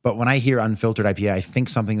 But when I hear unfiltered IPA, I think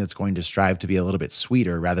something that's going to strive to be a little bit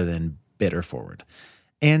sweeter rather than bitter forward.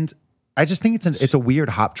 And I just think it's a weird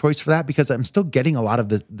hop choice for that, because I'm still getting a lot of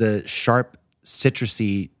the sharp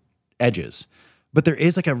citrusy edges, but there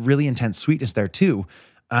is like a really intense sweetness there too.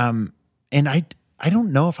 And I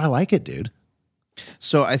don't know if I like it, dude.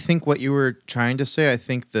 So I think what you were trying to say, I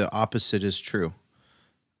think the opposite is true.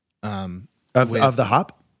 Of the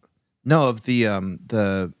hop? No, of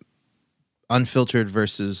the unfiltered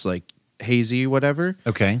versus like hazy, whatever.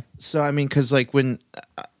 Okay. So I mean, because like when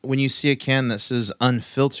you see a can that says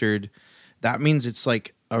unfiltered, that means it's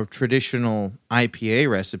like a traditional IPA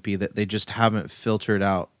recipe that they just haven't filtered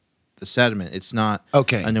out the sediment. It's not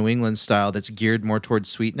a New England style that's geared more towards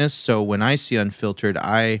sweetness. So when I see unfiltered,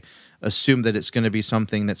 I assume that it's going to be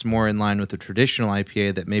something that's more in line with the traditional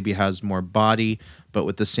IPA that maybe has more body, but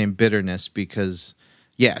with the same bitterness. Because,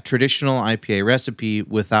 yeah, traditional IPA recipe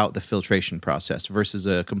without the filtration process versus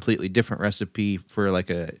a completely different recipe for like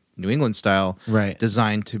a New England style, right,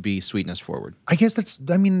 designed to be sweetness forward. I guess that's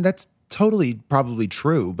totally probably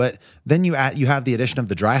true. But then you have the addition of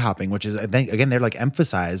the dry hopping, which is, I think, again, they're like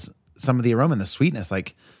emphasize some of the aroma and the sweetness,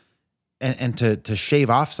 like, and to shave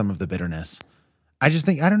off some of the bitterness. I just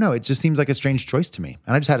think, I don't know, it just seems like a strange choice to me.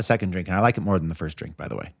 And I just had a second drink, and I like it more than the first drink, by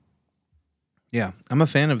the way. Yeah, I'm a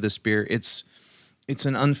fan of this beer. It's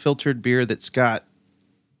an unfiltered beer that's got,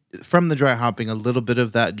 from the dry hopping, a little bit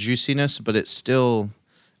of that juiciness, but it's still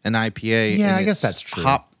an IPA. Yeah, I guess that's true.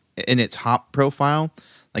 In its hop profile,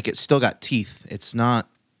 like it's still got teeth. It's not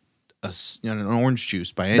an orange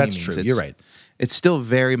juice by any means. That's true. You're right. It's still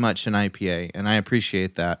very much an IPA, and I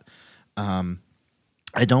appreciate that.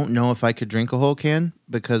 I don't know if I could drink a whole can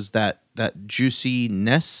because that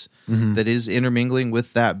juiciness that is intermingling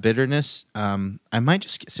with that bitterness, I might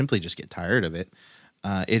simply get tired of it.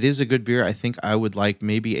 It is a good beer. I think I would like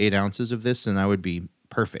maybe 8 ounces of this, and I would be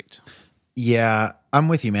perfect. Yeah, I'm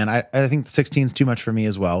with you, man. I think 16 is too much for me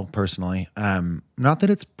as well, personally. Not that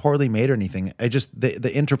it's poorly made or anything. I just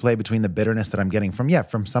the interplay between the bitterness that I'm getting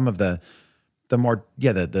from some of the more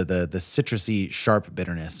the citrusy sharp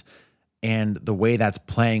bitterness, and the way that's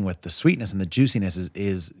playing with the sweetness and the juiciness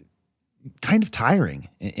is kind of tiring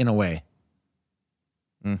in a way.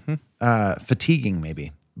 Fatiguing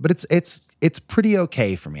maybe, but it's pretty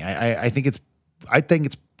okay for me. I think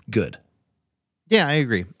it's good. Yeah, I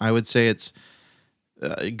agree. I would say it's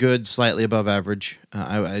good, slightly above average.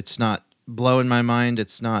 It's not blowing my mind.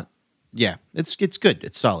 It's not. Yeah, it's good.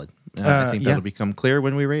 It's solid. I think that'll become clear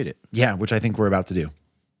when we rate it. Yeah, which I think we're about to do.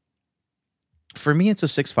 For me, it's a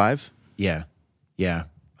 6.5. Yeah.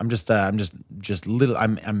 I'm just little.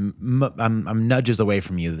 I'm nudges away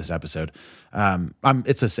from you this episode.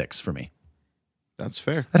 It's a 6 for me. That's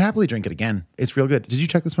fair. I'd happily drink it again. It's real good. Did you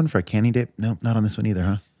check this one for a canning dip? No, not on this one either,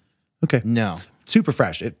 huh? Okay. No. Super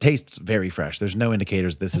fresh. It tastes very fresh. There's no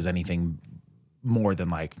indicators this is anything more than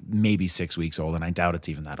like maybe 6 weeks old, and I doubt it's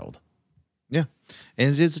even that old. Yeah.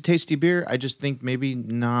 And it is a tasty beer. I just think maybe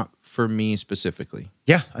not for me specifically.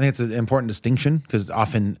 Yeah, I think it's an important distinction because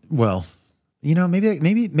often, well,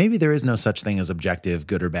 maybe there is no such thing as objective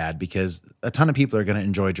good or bad, because a ton of people are going to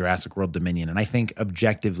enjoy Jurassic World Dominion, and I think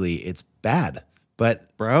objectively it's bad.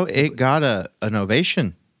 But bro, it got an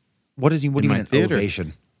ovation. What do you mean an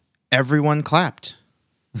ovation? Everyone clapped.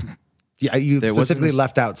 Yeah, you specifically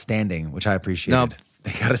left out standing, which I appreciated. No,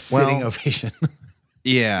 they got a sitting ovation.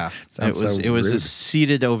 Yeah, it was a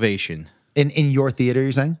seated ovation. In your theater,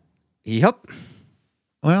 you're saying? Yep.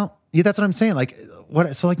 Well, yeah, that's what I'm saying. Like,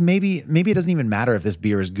 what? So, like, maybe it doesn't even matter if this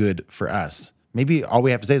beer is good for us. Maybe all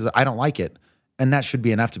we have to say is I don't like it, and that should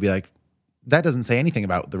be enough to be like, that doesn't say anything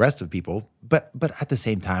about the rest of people. But at the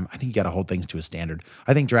same time, I think you got to hold things to a standard.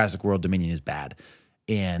 I think Jurassic World Dominion is bad,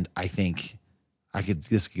 and I think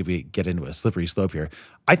this could get into a slippery slope here.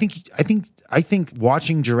 I think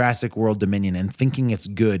watching Jurassic World Dominion and thinking it's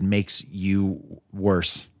good makes you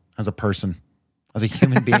worse as a person, as a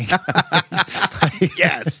human being.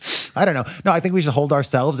 Yes. I don't know. No, I think we should hold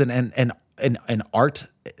ourselves and art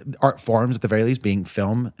forms at the very least, being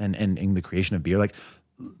film and in the creation of beer. Like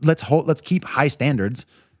let's keep high standards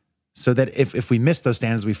so that if we miss those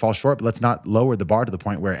standards, we fall short, but let's not lower the bar to the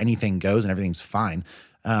point where anything goes and everything's fine.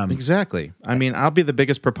 Exactly. I mean, I'll be the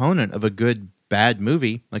biggest proponent of a good bad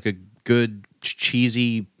movie, like a good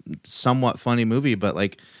cheesy, somewhat funny movie, but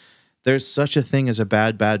like there's such a thing as a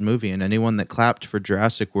bad movie, and anyone that clapped for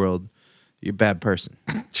Jurassic World, you're a bad person.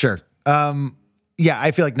 Sure. Yeah,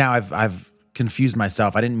 I feel like now I've confused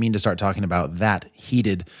myself. I didn't mean to start talking about that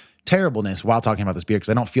heated terribleness while talking about this beer, because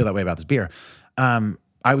I don't feel that way about this beer.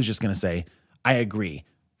 I was just going to say, I agree.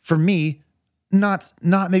 For me, not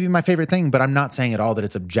maybe my favorite thing, but I'm not saying at all that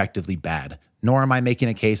it's objectively bad, nor am I making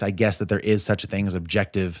a case, I guess, that there is such a thing as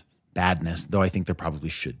objective badness, though I think there probably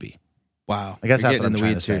should be. Wow. I guess that's what I'm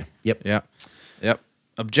trying to say. Yep.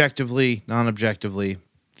 Objectively, non-objectively,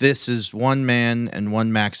 this is one man and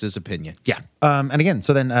one Max's opinion. Yeah. And again,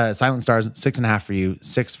 so then Silent Stars, 6.5 for you,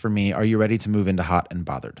 6 for me. Are you ready to move into hot and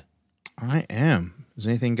bothered? I am. Has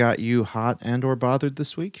anything got you hot and or bothered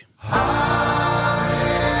this week?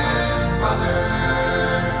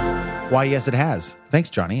 Why, yes, it has. Thanks,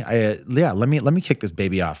 Johnny. Let me kick this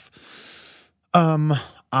baby off.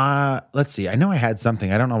 Let's see. I know I had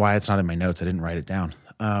something. I don't know why it's not in my notes. I didn't write it down.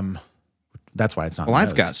 That's why it's not. Well, in my I've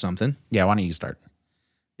notes. got something. Yeah, why don't you start?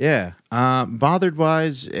 Yeah. Bothered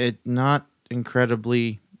wise, it not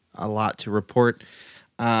incredibly a lot to report.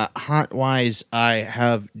 Hot wise, I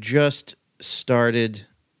have just started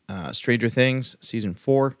Stranger Things season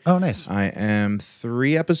 4. Oh, nice. I am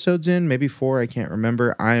 3 episodes in, maybe 4. I can't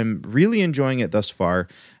remember. I'm really enjoying it thus far.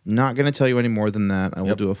 Not going to tell you any more than that. I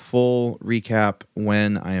will do a full recap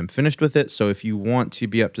when I am finished with it. So if you want to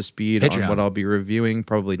be up to speed Patreon. on what I'll be reviewing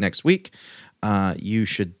probably next week, you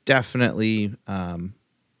should definitely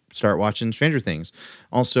start watching Stranger Things.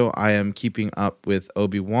 Also, I am keeping up with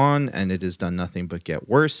Obi-Wan, and it has done nothing but get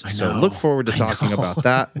worse. So look forward to talking about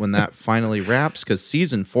that when that finally wraps, because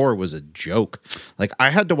season 4 was a joke. Like, I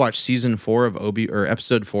had to watch season 4 of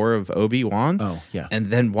episode 4 of Obi-Wan. Oh, yeah. And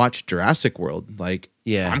then watch Jurassic World. Like,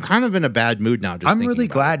 Yeah. I'm kind of in a bad mood now. I'm really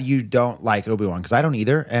glad you don't like Obi-Wan, because I don't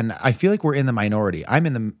either. And I feel like we're in the minority. I'm not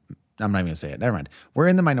even going to say it. Never mind. We're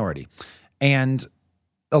in the minority. And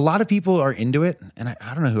a lot of people are into it. And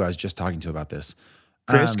I don't know who I was just talking to about this.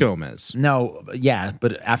 Chris Gomez. No, yeah.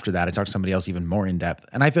 But after that, I talked to somebody else even more in depth.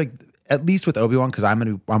 And I feel like, at least with Obi-Wan, because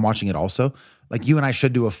I'm watching it also, like you and I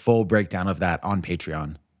should do a full breakdown of that on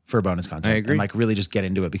Patreon for bonus content. I agree. And like really just get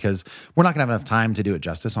into it, because we're not going to have enough time to do it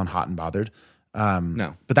justice on Hot and Bothered.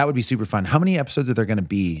 No. But that would be super fun. How many episodes are there going to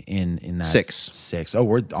be in that? 6. 6. Oh,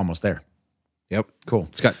 we're almost there. Yep. Cool.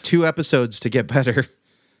 It's got 2 episodes to get better.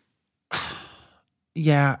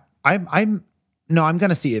 Yeah, I'm going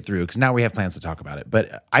to see it through, because now we have plans to talk about it.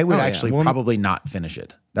 But I would actually probably not finish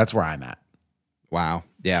it. That's where I'm at. Wow.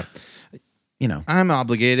 Yeah. You know, I'm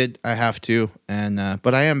obligated. I have to. And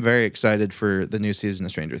but I am very excited for the new season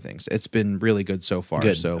of Stranger Things. It's been really good so far.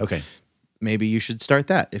 good. So Okay. maybe you should start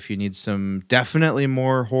that if you need some definitely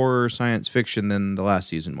more horror science fiction than the last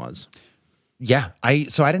season was. Yeah.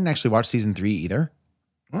 So I didn't actually watch season 3 either.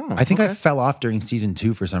 Oh, I think I okay. fell off during season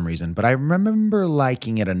 2 for some reason, but I remember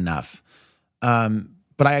liking it enough.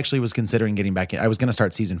 But I actually was considering getting back in. I was going to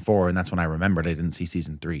start season 4, and that's when I remembered I didn't see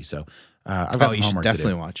season 3. So I've got some you should homework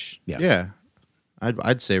definitely to do. watch. Yeah.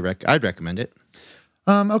 I'd say I'd recommend it.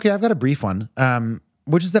 Okay, I've got a brief one,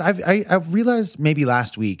 which is that I realized maybe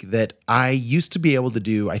last week that I used to be able to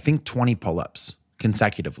do, I think, 20 pull-ups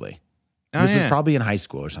consecutively. Oh, This was yeah. probably in high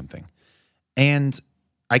school or something. And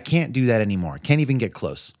I can't do that anymore. Can't even get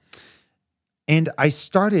close. And I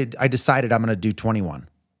decided I'm going to do 21.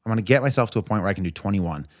 I'm going to get myself to a point where I can do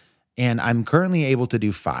 21. And I'm currently able to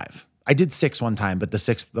do 5. I did 6 one time, but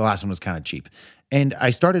the last one was kind of cheap. And I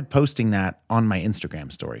started posting that on my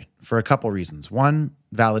Instagram story for a couple reasons. 1,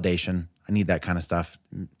 validation. I need that kind of stuff.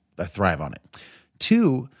 I thrive on it.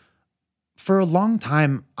 2, for a long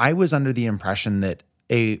time, I was under the impression that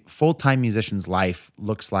a full-time musician's life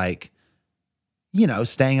looks like, you know,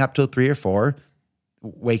 staying up till 3 or 4,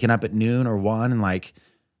 waking up at noon or 1 and like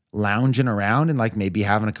lounging around and like maybe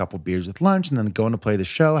having a couple beers with lunch and then going to play the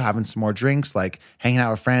show, having some more drinks, like hanging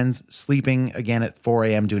out with friends, sleeping again at 4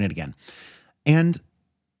 a.m., doing it again. And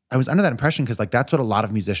I was under that impression because like that's what a lot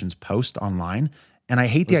of musicians post online. And I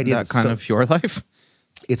hate the idea that kind of your life.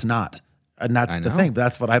 it's not. And that's I the know. thing.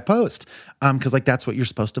 That's what I post. Because like that's what you're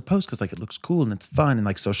supposed to post, because like it looks cool and it's fun. And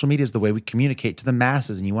like social media is the way we communicate to the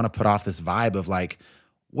masses. And you want to put off this vibe of like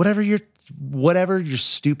whatever your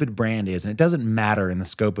stupid brand is. And it doesn't matter in the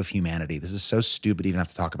scope of humanity. This is so stupid to even have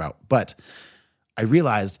to talk about. But I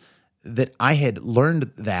realized that I had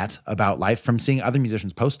learned that about life from seeing other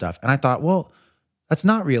musicians post stuff. And I thought, well, that's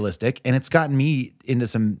not realistic. And it's gotten me into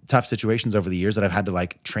some tough situations over the years that I've had to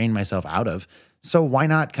like train myself out of. So why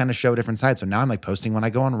not kind of show different sides? So now I'm like posting when I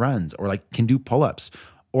go on runs, or like can do pull-ups,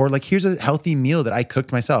 or like here's a healthy meal that I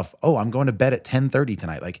cooked myself. Oh, I'm going to bed at 10:30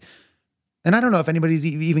 tonight. Like, and I don't know if anybody's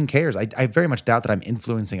even cares. I very much doubt that I'm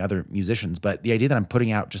influencing other musicians, but the idea that I'm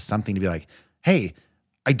putting out just something to be like, hey,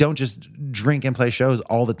 I don't just drink and play shows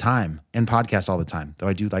all the time and podcast all the time, though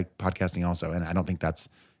I do like podcasting also. And I don't think that's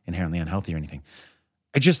inherently unhealthy or anything.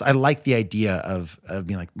 I like the idea of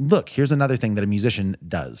being like, look, here's another thing that a musician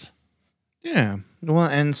does. Yeah. Well,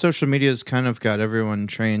 and social media has kind of got everyone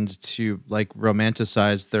trained to like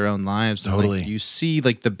romanticize their own lives. And, Totally. like, you see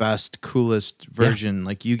like the best, coolest version.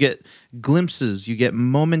 Like you get glimpses, you get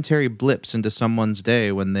momentary blips into someone's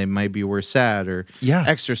day when they maybe were sad or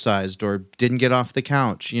exercised or didn't get off the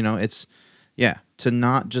couch. You know, it's, to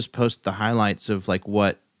not just post the highlights of like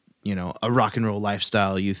what, you know, a rock and roll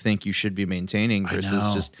lifestyle you think you should be maintaining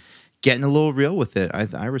versus just getting a little real with it.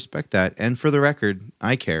 I respect that. And for the record,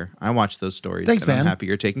 I care. I watch those stories. Thanks, and man. I'm happy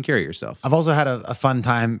you're taking care of yourself. I've also had a fun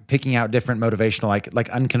time picking out different motivational, like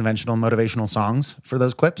unconventional motivational songs for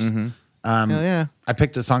those clips. Hell yeah. I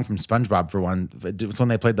picked a song from SpongeBob for one. It was when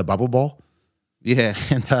they played the Bubble Bowl. Yeah.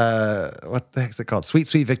 And what the heck's it called? Sweet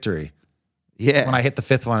Sweet Victory. Yeah. When I hit the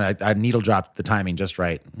fifth one, I needle dropped the timing just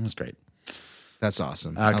right. It was great. That's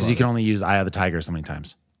awesome. Because you can only use Eye of the Tiger so many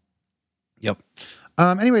times. Yep.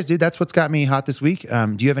 Anyways, dude, that's what's got me hot this week.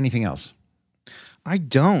 Do you have anything else? I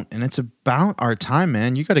don't, and it's about our time,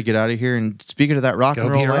 man. You got to get out of here and speaking of that rock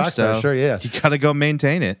and roll be a rock lifestyle, star, sure, yeah. you got to go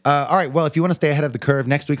maintain it. All right. Well, if you want to stay ahead of the curve,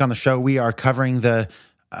 next week on the show, we are covering the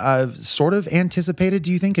sort of anticipated,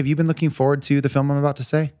 do you think? Have you been looking forward to the film I'm about to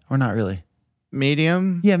say? Or not really?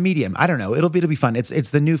 Medium? Yeah, medium. I don't know. It'll be fun.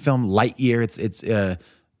 It's the new film Lightyear. It's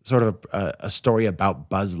sort of a story about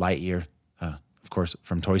Buzz Lightyear, of course,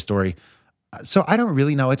 from Toy Story. So I don't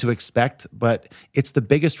really know what to expect, but it's the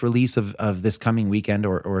biggest release of this coming weekend,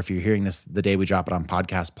 or if you're hearing this the day we drop it on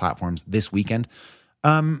podcast platforms this weekend.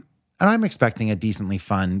 And I'm expecting a decently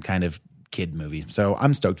fun kind of kid movie. So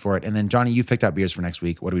I'm stoked for it. And then, Johnny, you've picked out beers for next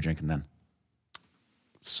week. What are we drinking then?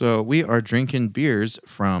 So we are drinking beers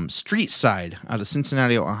from Street Side out of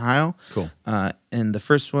Cincinnati, Ohio. Cool. And the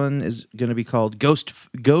first one is going to be called Goes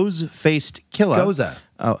Faced Killer. Goza.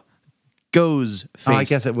 Goes Faced I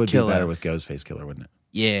guess it would Killer. be better with Goes Face Killer, wouldn't it?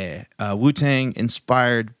 Yeah. Wu-Tang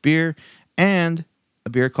inspired beer and a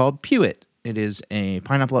beer called Pewitt. It is a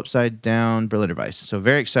pineapple upside down Berliner Weiss. So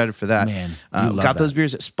very excited for that. Man, you love got that. those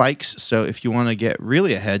beers at Spike's. So if you want to get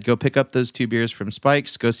really ahead, go pick up those 2 beers from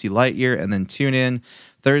Spike's, go see Lightyear, and then tune in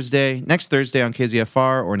next Thursday on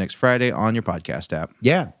KZFR or next Friday on your podcast app.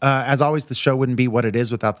 Yeah. As always, the show wouldn't be what it is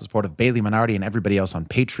without the support of Bailey Minardi and everybody else on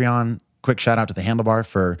Patreon. Quick shout out to the Handlebar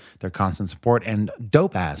for their constant support and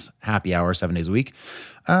dope ass happy hour 7 days a week.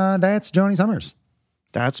 That's Johnny Summers.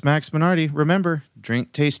 That's Max Minardi. Remember,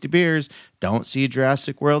 drink tasty beers, don't see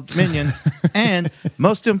Jurassic World Dominion, and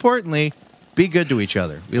most importantly, be good to each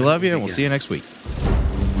other. We love you, and we'll see you next week. Report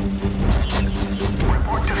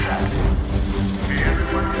to set.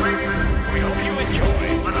 Everyone ready? We hope you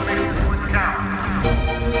enjoy. Let's make this one count.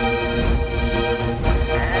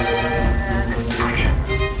 And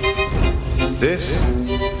action. This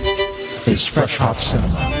is Fresh Hop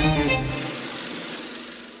Cinema.